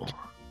 Vettel.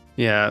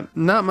 Yeah,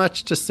 not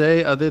much to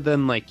say other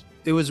than like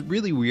it was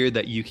really weird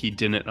that Yuki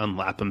didn't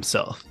unlap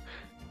himself.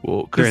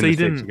 Well, because they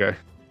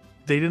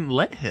didn't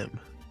let him.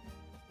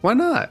 Why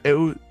not?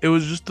 It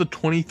was just the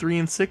 23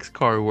 and 6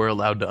 car were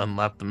allowed to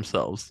unlap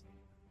themselves.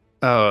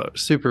 Oh,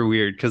 super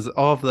weird. Because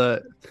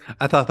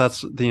I thought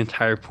that's the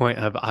entire point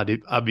of Abu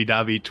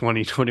Dhabi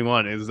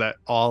 2021 is that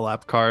all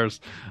lap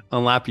cars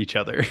unlap each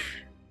other,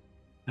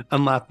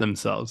 unlap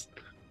themselves.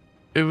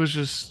 It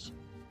was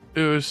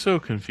so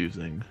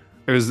confusing.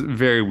 It was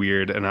very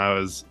weird, and I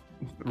was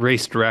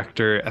race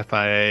director,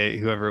 FIA,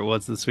 whoever it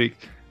was this week.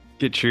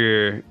 Get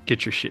your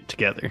shit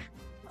together.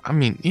 I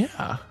mean,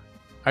 yeah.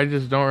 I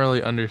just don't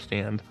really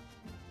understand.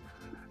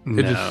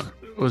 It just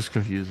was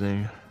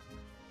confusing.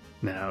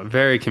 No,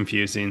 very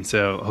confusing.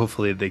 So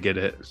hopefully they get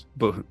it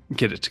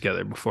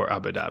together before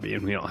Abu Dhabi,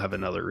 and we don't have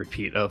another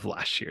repeat of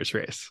last year's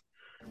race.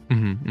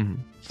 All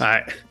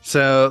right,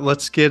 so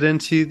let's get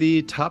into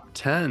the top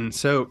 10.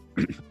 So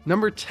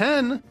number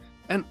 10,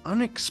 an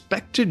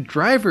unexpected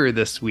driver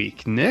this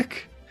week,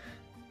 Nick.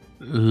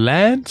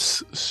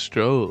 Lance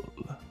Stroll.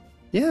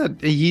 Yeah,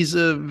 he's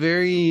a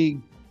very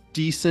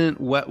decent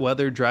wet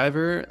weather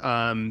driver.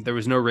 There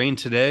was no rain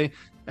today,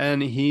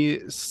 and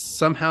he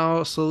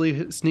somehow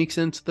slowly sneaks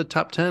into the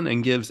top 10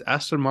 and gives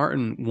Aston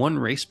Martin 1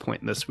 race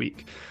point this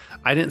week.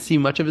 I didn't see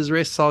much of his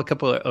race, saw a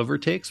couple of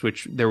overtakes,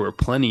 which there were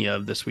plenty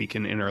of this week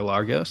in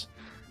Interlagos.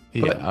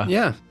 But,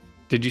 yeah.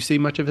 Did you see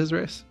much of his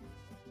race?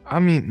 I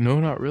mean, no,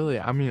 not really.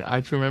 I mean,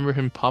 I remember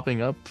him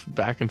popping up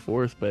back and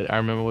forth, but I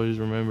always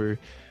remember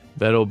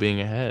Vettel being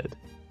ahead.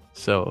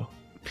 So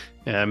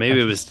yeah,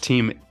 maybe it was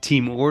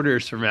team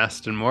orders from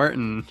Aston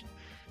Martin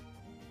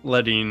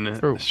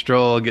letting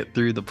Stroll get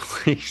through the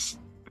place.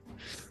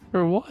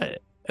 For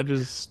what?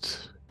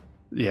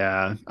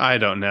 Yeah, I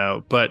don't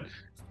know. But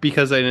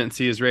because I didn't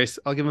see his race,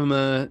 I'll give him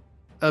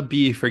a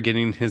B for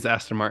getting his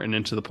Aston Martin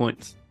into the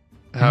points.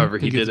 However,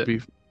 he did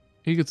it.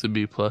 He gets a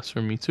B+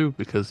 from me too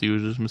because he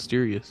was just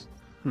mysterious.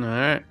 All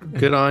right.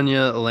 Good on you,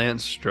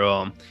 Lance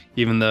Stroll.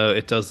 Even though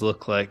it does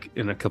look like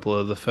in a couple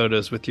of the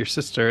photos with your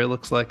sister, it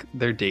looks like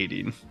they're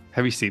dating.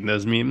 Have you seen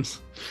those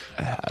memes?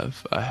 I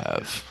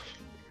have.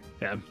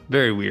 Yeah,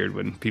 very weird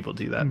when people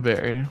do that.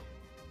 Very.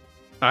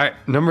 All right,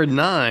 number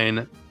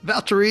 9,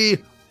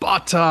 Valtteri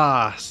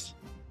Bottas.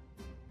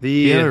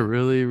 He had a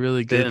really,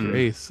 really good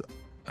race.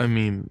 I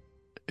mean,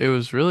 it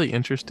was really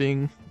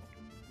interesting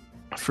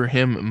for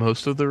him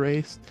most of the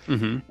race,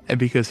 and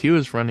because he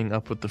was running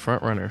up with the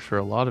front runners for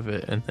a lot of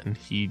it, and then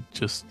he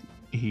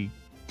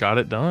got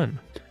it done.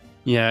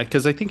 Yeah,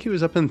 because I think he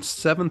was up in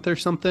 7th or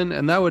something,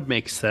 and that would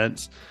make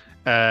sense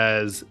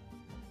as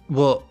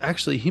well.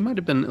 Actually, he might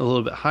have been a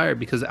little bit higher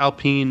because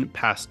Alpine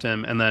passed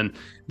him, and then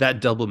that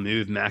double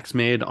move Max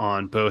made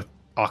on both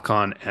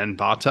Ocon and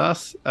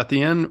Bottas at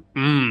the end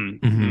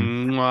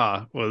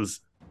was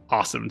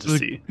awesome to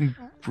see.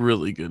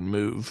 Really good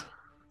move.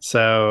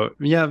 So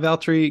yeah,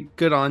 Valtteri,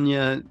 good on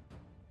you.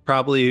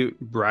 Probably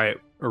right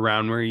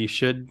around where you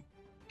should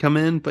come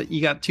in, but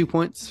you got 2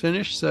 points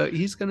finished, so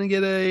he's gonna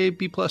get a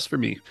B+ for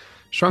me.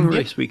 Strong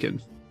race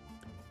weekend.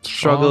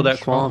 Struggled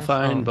at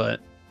qualifying, but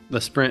the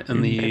sprint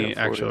and the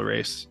actual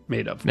race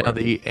made up for it. Now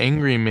the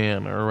angry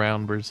man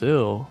around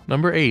Brazil,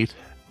 number 8,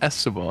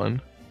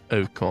 Esteban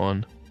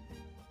Ocon.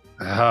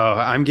 Oh,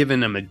 I'm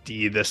giving him a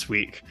D this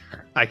week.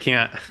 I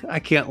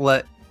can't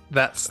let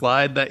that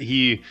slide that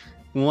he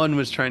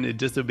was trying to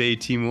disobey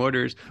team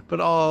orders, but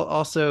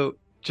also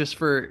just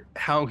for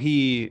how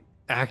he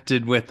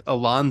acted with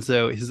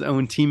Alonso, his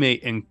own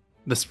teammate, in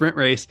the sprint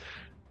race,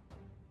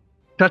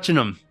 touching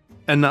him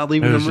and not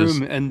leaving him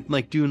room and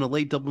like doing a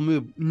late double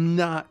move.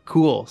 Not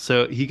cool.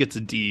 So he gets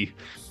a D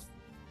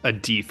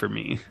for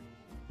me.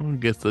 He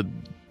gets a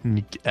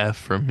F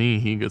for me.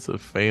 He gets a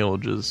fail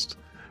just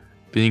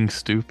being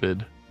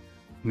stupid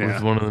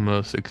with one of the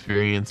most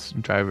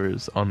experienced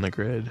drivers on the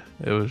grid.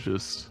 It was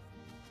just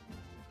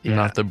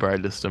not the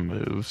brightest of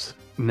moves.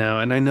 No,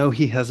 and I know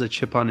he has a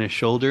chip on his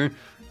shoulder,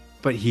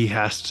 but he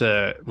has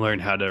to learn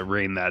how to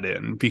rein that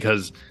in,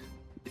 because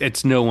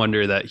it's no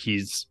wonder that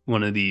he's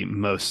one of the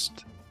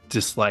most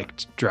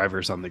disliked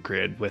drivers on the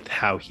grid with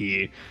how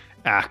he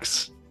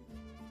acts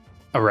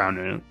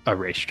around a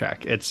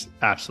racetrack. It's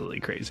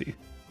absolutely crazy.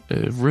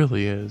 It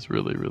really is,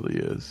 really, really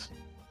is.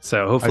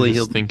 So I hopefully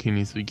he'll, just think he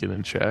needs to get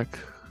in check.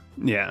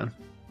 yeah,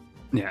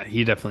 yeah,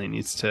 he definitely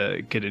needs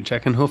to get in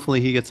check, and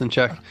hopefully he gets in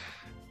check.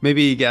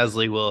 Maybe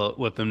Gasly will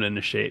whip him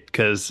into shape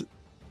because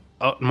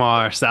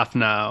Otmar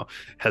Safnauer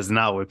has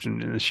not whipped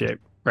him into shape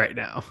right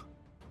now.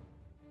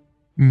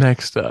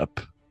 Next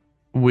up,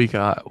 we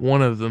got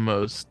one of the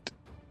most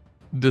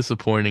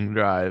disappointing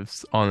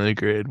drives on the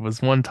grid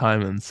was one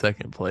time in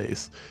second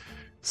place.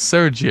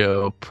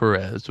 Sergio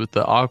Perez with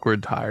the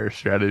awkward tire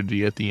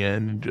strategy at the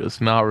end,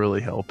 just not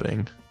really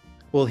helping.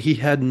 Well, he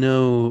had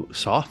no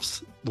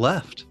softs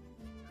left.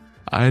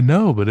 I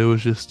know, but it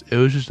was just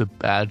a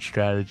bad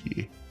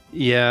strategy.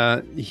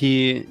 Yeah,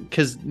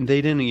 because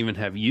they didn't even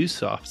have use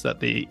softs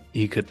that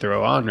he could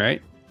throw on,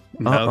 right?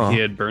 No, he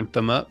Uh-uh. had burnt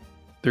them up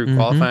through Mm-hmm.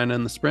 qualifying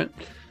in the sprint.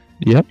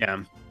 Yep.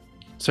 Yeah.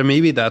 So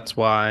maybe that's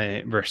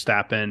why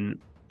Verstappen,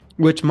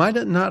 which might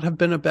not have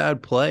been a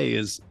bad play,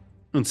 is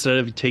instead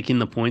of taking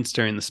the points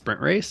during the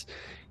sprint race,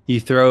 you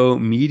throw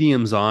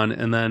mediums on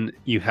and then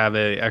you have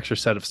a extra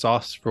set of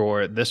softs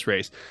for this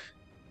race.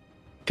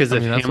 Because I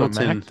if mean, that's what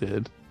Hamilton, Mac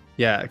did.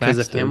 yeah, because Max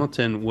if did.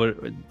 Hamilton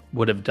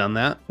would have done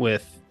that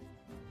with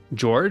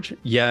George,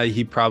 yeah,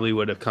 he probably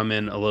would have come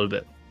in a little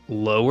bit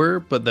lower,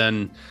 but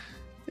then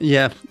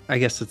yeah, I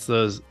guess it's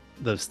those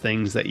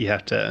things that you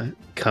have to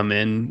come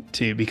in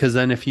to because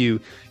then if you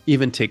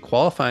even take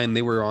qualifying,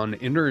 they were on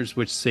inners,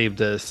 which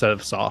saved a set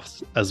of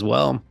softs as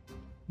well.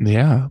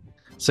 Yeah.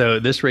 So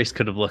this race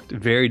could have looked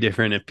very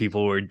different if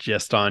people were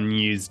just on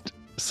used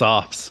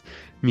softs,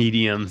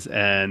 mediums,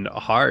 and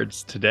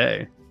hards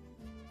today.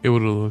 It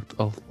would have looked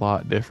a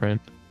lot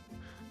different.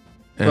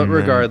 But And then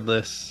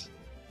regardless,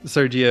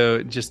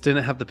 Sergio just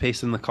didn't have the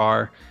pace in the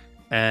car,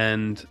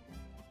 and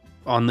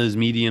on those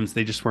mediums,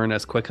 they just weren't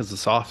as quick as the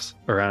softs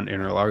around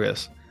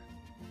Interlagos.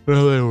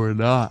 no, they were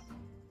not.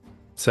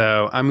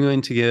 So I'm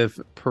going to give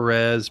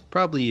Perez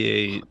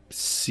probably a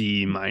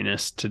C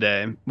minus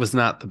today. Was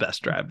not the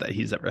best drive that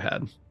he's ever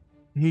had.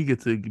 He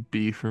gets a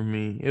B for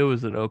me. It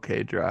was an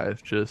okay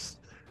drive, just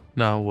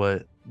not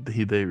what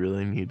they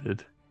really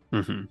needed.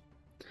 Mm-hmm.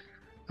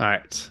 All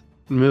right.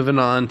 Moving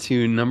on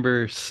to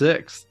number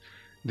 6,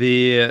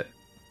 the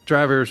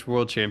Drivers'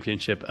 World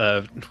Championship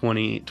of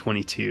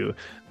 2022.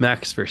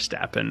 Max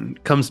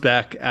Verstappen comes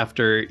back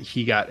after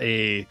he got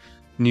a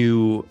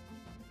new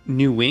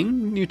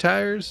new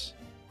tires,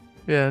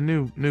 Yeah,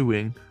 new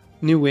wing.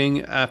 new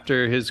wing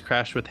after his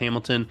crash with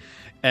Hamilton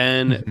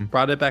and Mhm.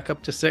 brought it back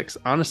up to 6.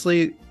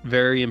 Honestly,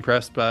 very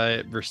impressed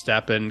by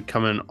Verstappen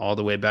coming all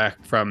the way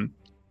back from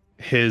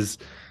his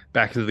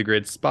back to the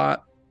grid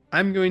spot.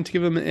 I'm going to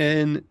give him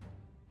an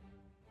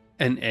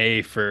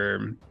A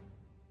for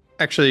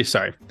actually,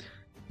 sorry,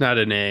 not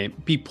an A,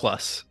 B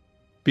plus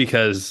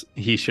because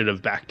he should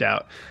have backed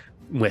out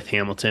with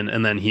Hamilton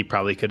and then he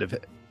probably could have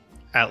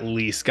at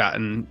least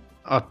gotten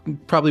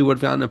probably would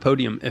have gotten a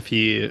podium if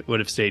he would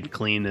have stayed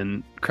clean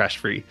and crash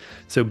free.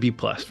 So B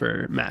plus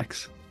for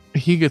Max.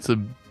 He gets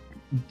a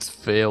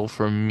fail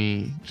from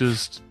me.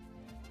 Just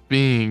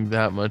being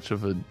that much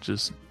of a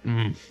just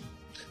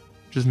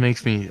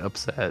makes me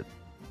upset.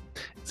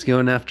 He's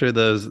going after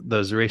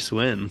those race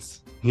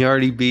wins. He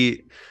already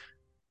beat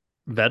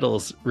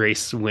Vettel's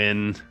race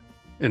win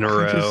in a I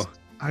row. just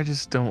I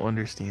just don't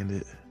understand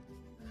it.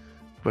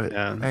 But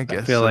Yeah, I I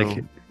guess feel so.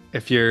 like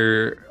if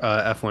you're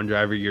a F1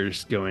 driver, you're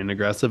just going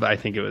aggressive. I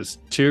think it was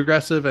too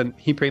aggressive, and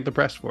he paid the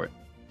price for it.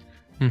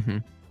 hmm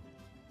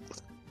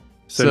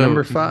So,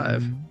 number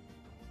 5,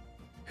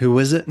 who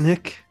was it,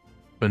 Nick?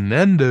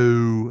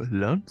 Fernando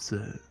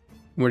Alonso.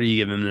 What are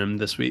you giving him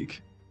this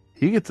week?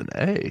 He gets an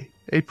A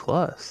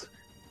plus.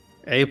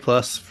 A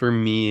plus for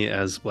me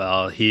as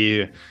well.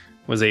 He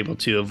was able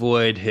to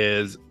avoid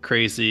his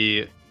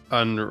crazy,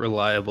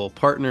 unreliable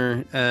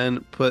partner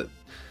and put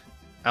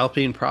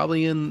Alpine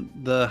probably in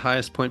the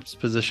highest points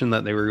position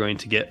that they were going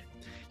to get.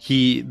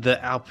 The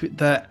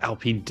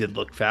Alpine did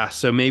look fast,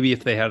 so maybe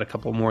if they had a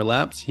couple more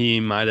laps, he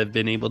might have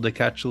been able to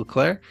catch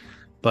Leclerc.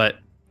 But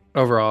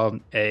overall,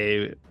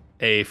 A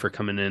for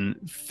coming in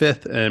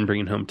 5th and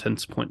bringing home 10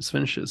 points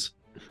finishes.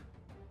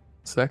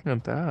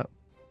 Second that.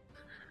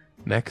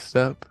 Next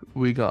up,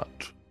 we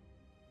got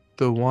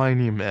the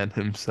whiny man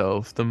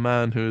himself, the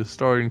man who is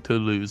starting to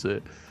lose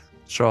it,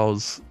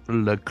 Charles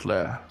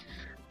Leclerc.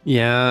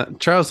 Yeah,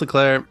 Charles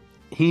Leclerc,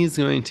 he's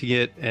going to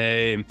get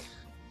a.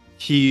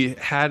 He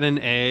had an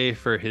A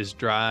for his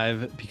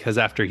drive because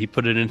after he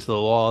put it into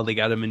the wall, they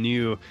got him a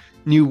new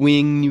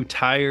wing, new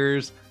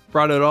tires,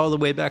 brought it all the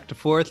way back to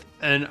 4th,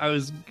 and I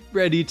was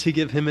ready to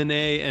give him an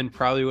A and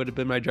probably would have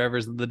been my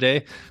drivers of the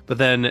day. But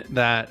then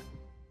that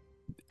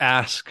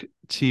ask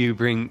to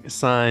bring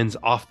Sainz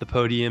off the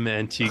podium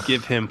and to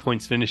give him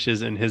points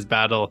finishes in his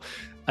battle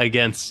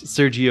against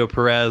Sergio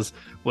Perez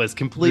was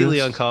completely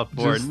uncalled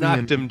for,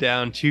 knocked him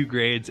down 2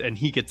 grades, and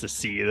he gets a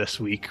C this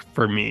week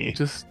for me.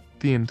 Just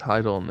the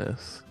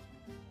entitledness.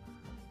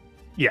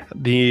 Yeah,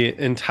 the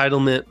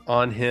entitlement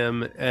on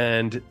him,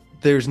 and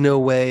there's no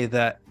way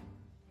that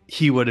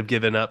he would have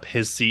given up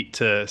his seat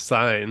to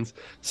Sainz.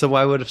 So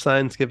why would have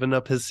Sainz given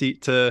up his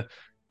seat to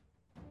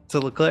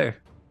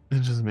Leclerc? It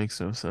just makes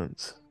no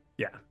sense.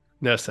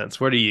 No sense.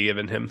 What are you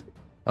giving him?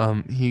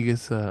 He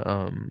gets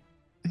a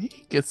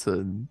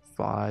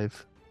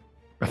 5.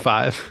 A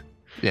five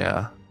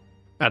Yeah.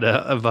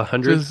 of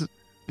 100? Just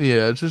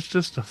yeah,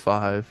 just a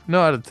 5.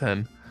 No, out of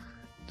 10.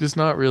 Just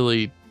not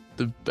really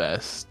the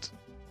best.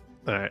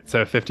 All right,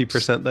 so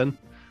 50% then.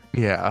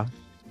 Yeah.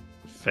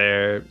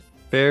 Fair,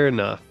 fair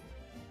enough.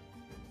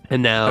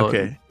 And now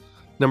Okay.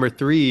 number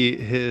 3,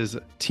 his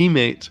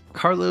teammate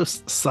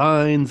Carlos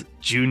Sainz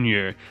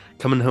Jr.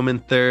 coming home in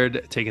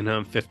third, taking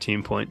home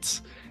 15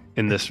 points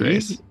in this He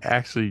race.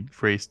 actually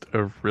raced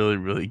a really,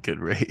 really good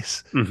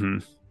race. Hmm.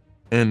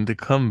 And to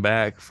come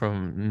back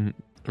from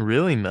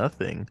really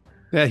nothing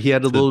Yeah, he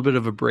had a to little bit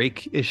of a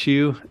brake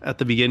issue at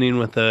the beginning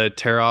with a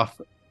tear off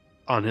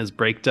on his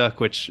brake duct,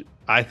 which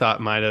I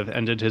thought might have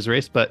ended his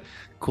race, but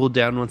cooled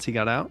down once he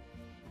got out.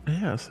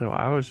 yeah, so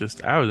I was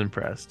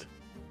impressed.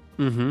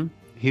 Hmm.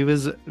 He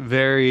was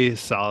very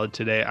solid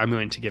today. I'm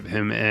going to give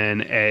him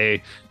an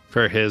A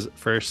for his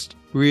first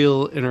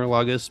real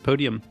Interlagos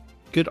podium.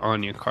 Good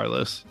on you,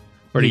 Carlos.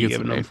 What are He you gets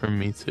giving an A him? from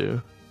me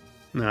too.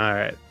 All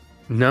right.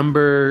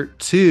 Number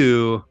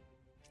 2,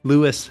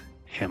 Lewis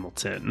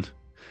Hamilton.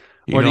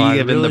 You What are know, you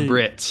giving the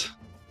Brit?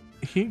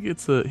 he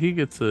gets a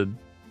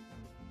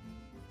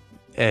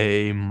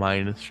A-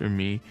 from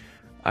me.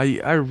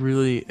 I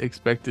really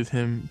expected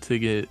him to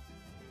get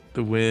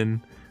the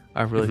win.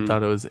 I really Hmm.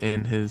 thought it was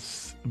in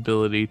his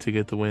ability to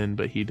get the win,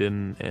 but he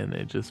didn't, and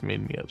it just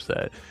made me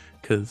upset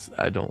because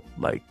I don't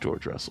like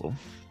George Russell.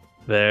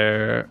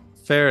 There,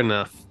 fair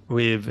enough.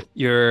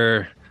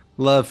 Your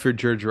love for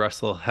George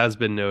Russell has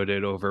been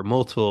noted over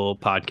multiple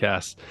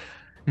podcasts,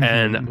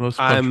 and Most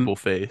I'm punchable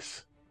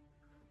face.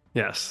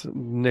 yes,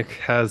 Nick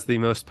has the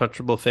most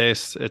punchable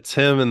face. It's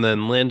him, and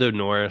then Lando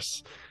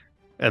Norris,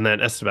 and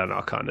then Esteban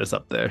Ocon is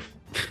up there.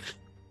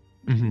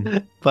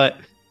 Hmm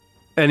But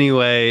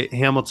anyway,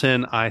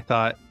 Hamilton, I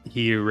thought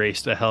he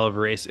raced a hell of a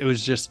race. It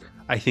was just,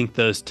 I think,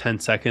 those 10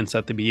 seconds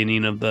at the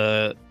beginning of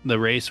the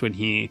race when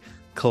he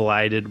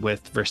collided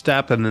with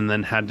Verstappen and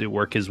then had to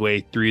work his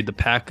way through the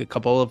pack a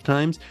couple of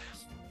times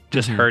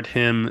just hmm hurt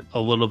him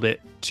a little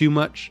bit too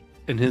much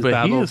in his But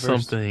he battle is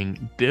versus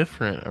something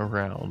different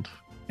around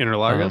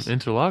Interlagos.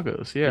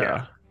 Interlagos. Yeah,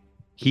 Yeah.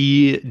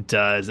 he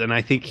does. And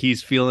I think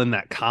he's feeling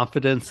that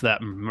confidence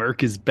that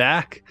Merc is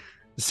back,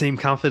 the same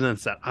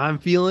confidence that I'm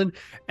feeling.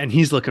 And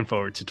he's looking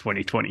forward to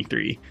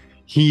 2023.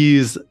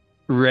 He's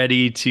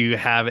ready to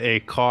have a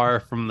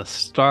car from the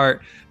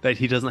start that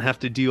he doesn't have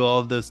to do all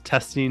of those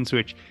testings,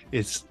 which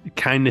is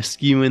kind of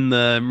skewing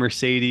the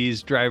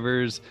Mercedes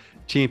drivers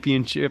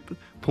championship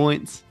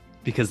points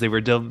because they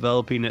were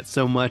developing it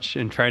so much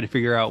and trying to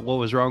figure out what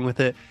was wrong with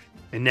it.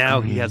 And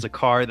now he hmm has a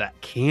car that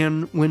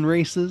can win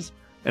races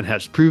and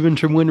has proven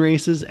to win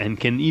races and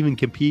can even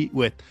compete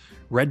with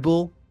Red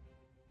Bull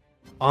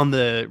on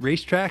the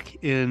racetrack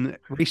in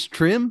race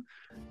trim.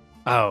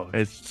 Oh,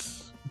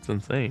 It's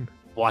insane.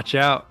 watch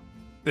out.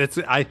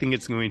 I think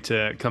it's going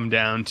to come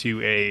down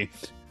to a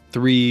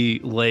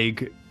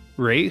 3-leg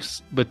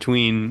race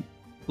between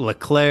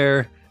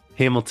Leclerc,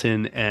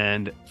 Hamilton,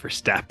 and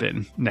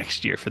Verstappen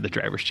next year for the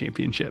Drivers'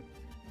 Championship.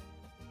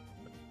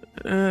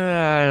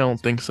 I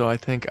don't think so. I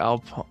think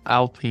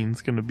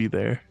Alpine's gonna be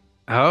there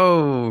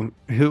Oh,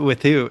 who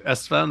with who?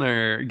 Esteban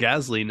or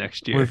Gasly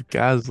next year? with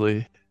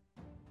Gasly.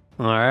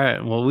 All right.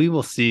 Well, we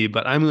will see,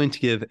 but I'm going to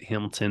give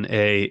Hamilton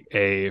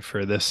a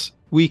for this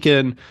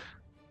weekend.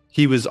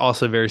 He was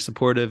also very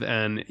supportive,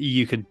 and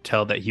you could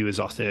tell that he was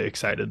also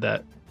excited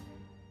that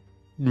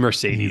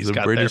He's Mercedes a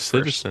got their British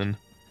first citizen,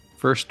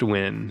 first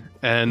win,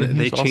 and and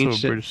they he's also a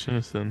changed it. British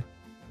citizen.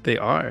 They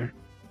are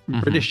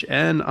hmm British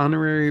and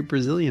honorary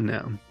Brazilian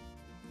now.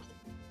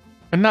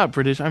 And not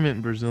British. I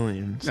meant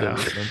Brazilian Oh.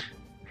 citizen.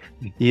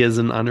 He is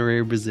an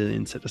honorary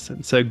Brazilian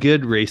citizen. So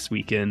good race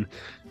weekend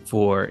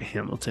for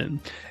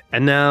Hamilton.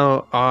 And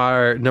now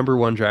our number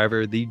 1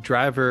 driver, the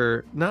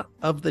driver not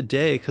of the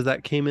day, because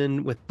that came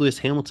in with Lewis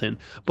Hamilton,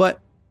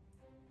 but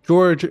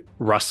George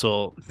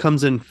Russell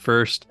comes in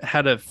first,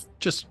 had a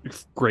just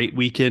great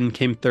weekend,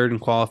 came third in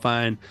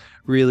qualifying,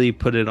 really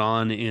put it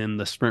on in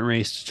the sprint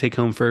race to take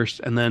home first,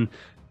 and then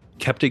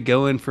kept it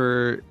going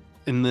for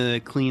in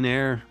the clean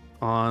air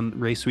on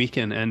race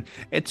weekend. And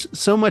it's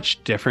so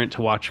much different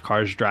to watch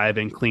cars drive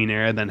in clean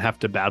air than have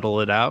to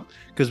battle it out,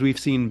 because we've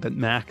seen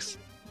Max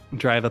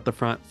drive at the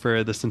front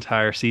for this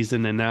entire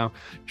season, and now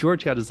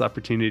George got his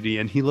opportunity,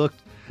 and he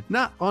looked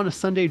not on a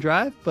Sunday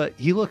drive, but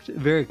he looked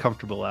very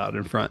comfortable out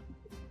in front.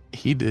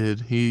 He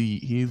did.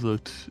 He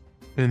looked,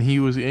 and he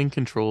was in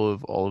control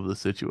of all of the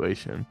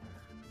situation.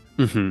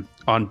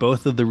 On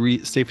both of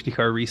the safety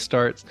car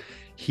restarts,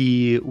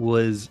 he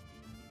was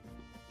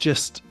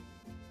just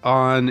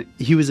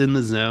he was in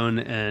the zone,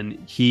 and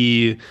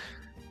he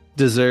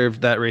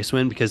deserved that race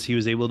win because he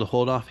was able to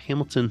hold off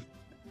Hamilton.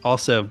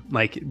 Also,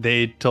 like,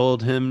 they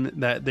told him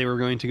that they were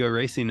going to go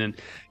racing, and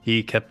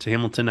he kept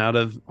Hamilton out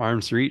of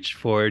arm's reach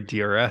for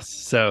DRS.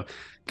 So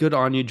good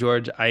on you,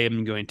 George. I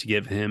am going to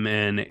give him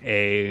an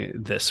A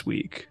this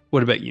week.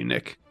 What about you,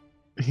 Nick?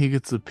 He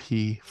gets a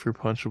P for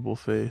punchable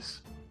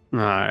face. All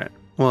right.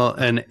 Well,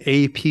 an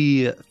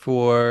AP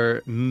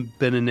for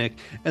Ben and Nick.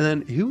 And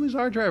then who was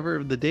our driver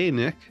of the day,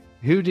 Nick?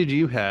 Who did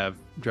you have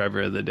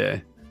driver of the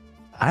day?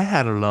 I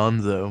had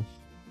Alonso.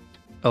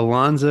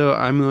 Alonso,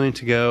 I'm going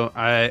to go.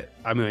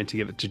 I'm going to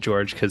give it to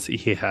George because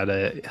he had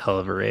a hell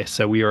of a race.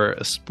 So we are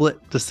a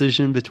split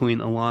decision between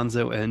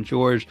Alonso and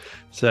George.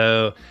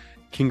 So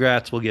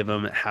congrats, we'll give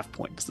him half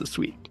points this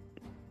week.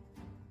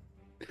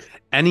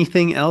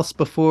 Anything else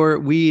before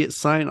we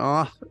sign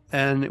off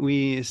and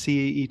we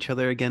see each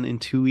other again in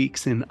 2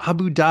 weeks in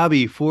Abu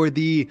Dhabi for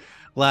the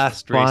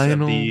last race of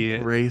Final the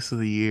race of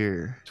the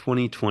year.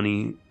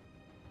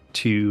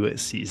 2022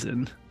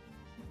 season?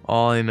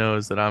 All I know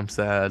is that I'm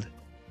sad.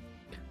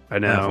 I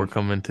That we're know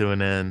coming to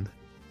an end.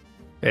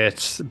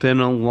 it's been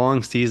a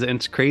long season.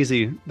 It's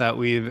crazy that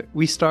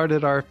we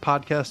started our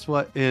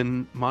podcast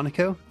in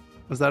Monaco?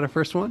 Was that our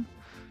first one?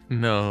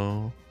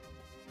 No.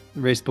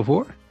 Race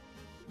before?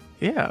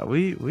 Yeah,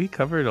 we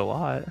covered a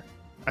lot.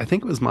 I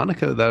think it was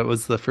Monaco that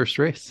was the first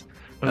race.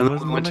 It And then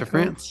was we went to Monaco?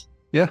 France.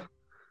 Yeah.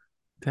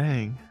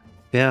 Dang.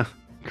 Yeah.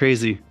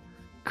 Crazy.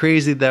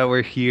 Crazy that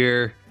we're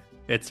here.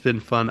 It's been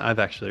fun. I've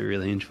actually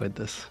really enjoyed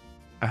this.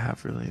 I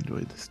have really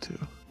enjoyed this too.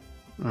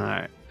 All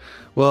right.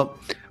 Well,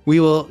 we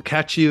will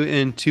catch you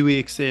in 2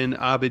 weeks in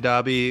Abu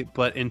Dhabi.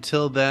 But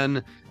until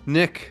then,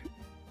 Nick,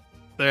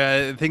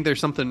 I think there's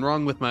something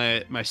wrong with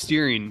my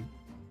steering.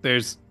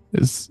 Is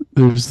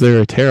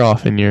there a tear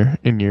off in your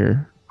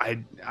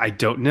I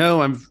don't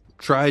know. I've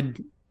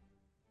tried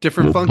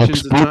different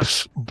functions.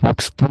 Books.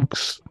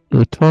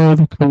 Retire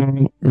the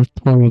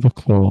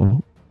car.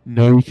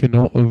 No, you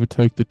cannot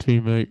overtake the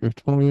teammate.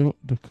 Retire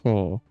the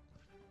car.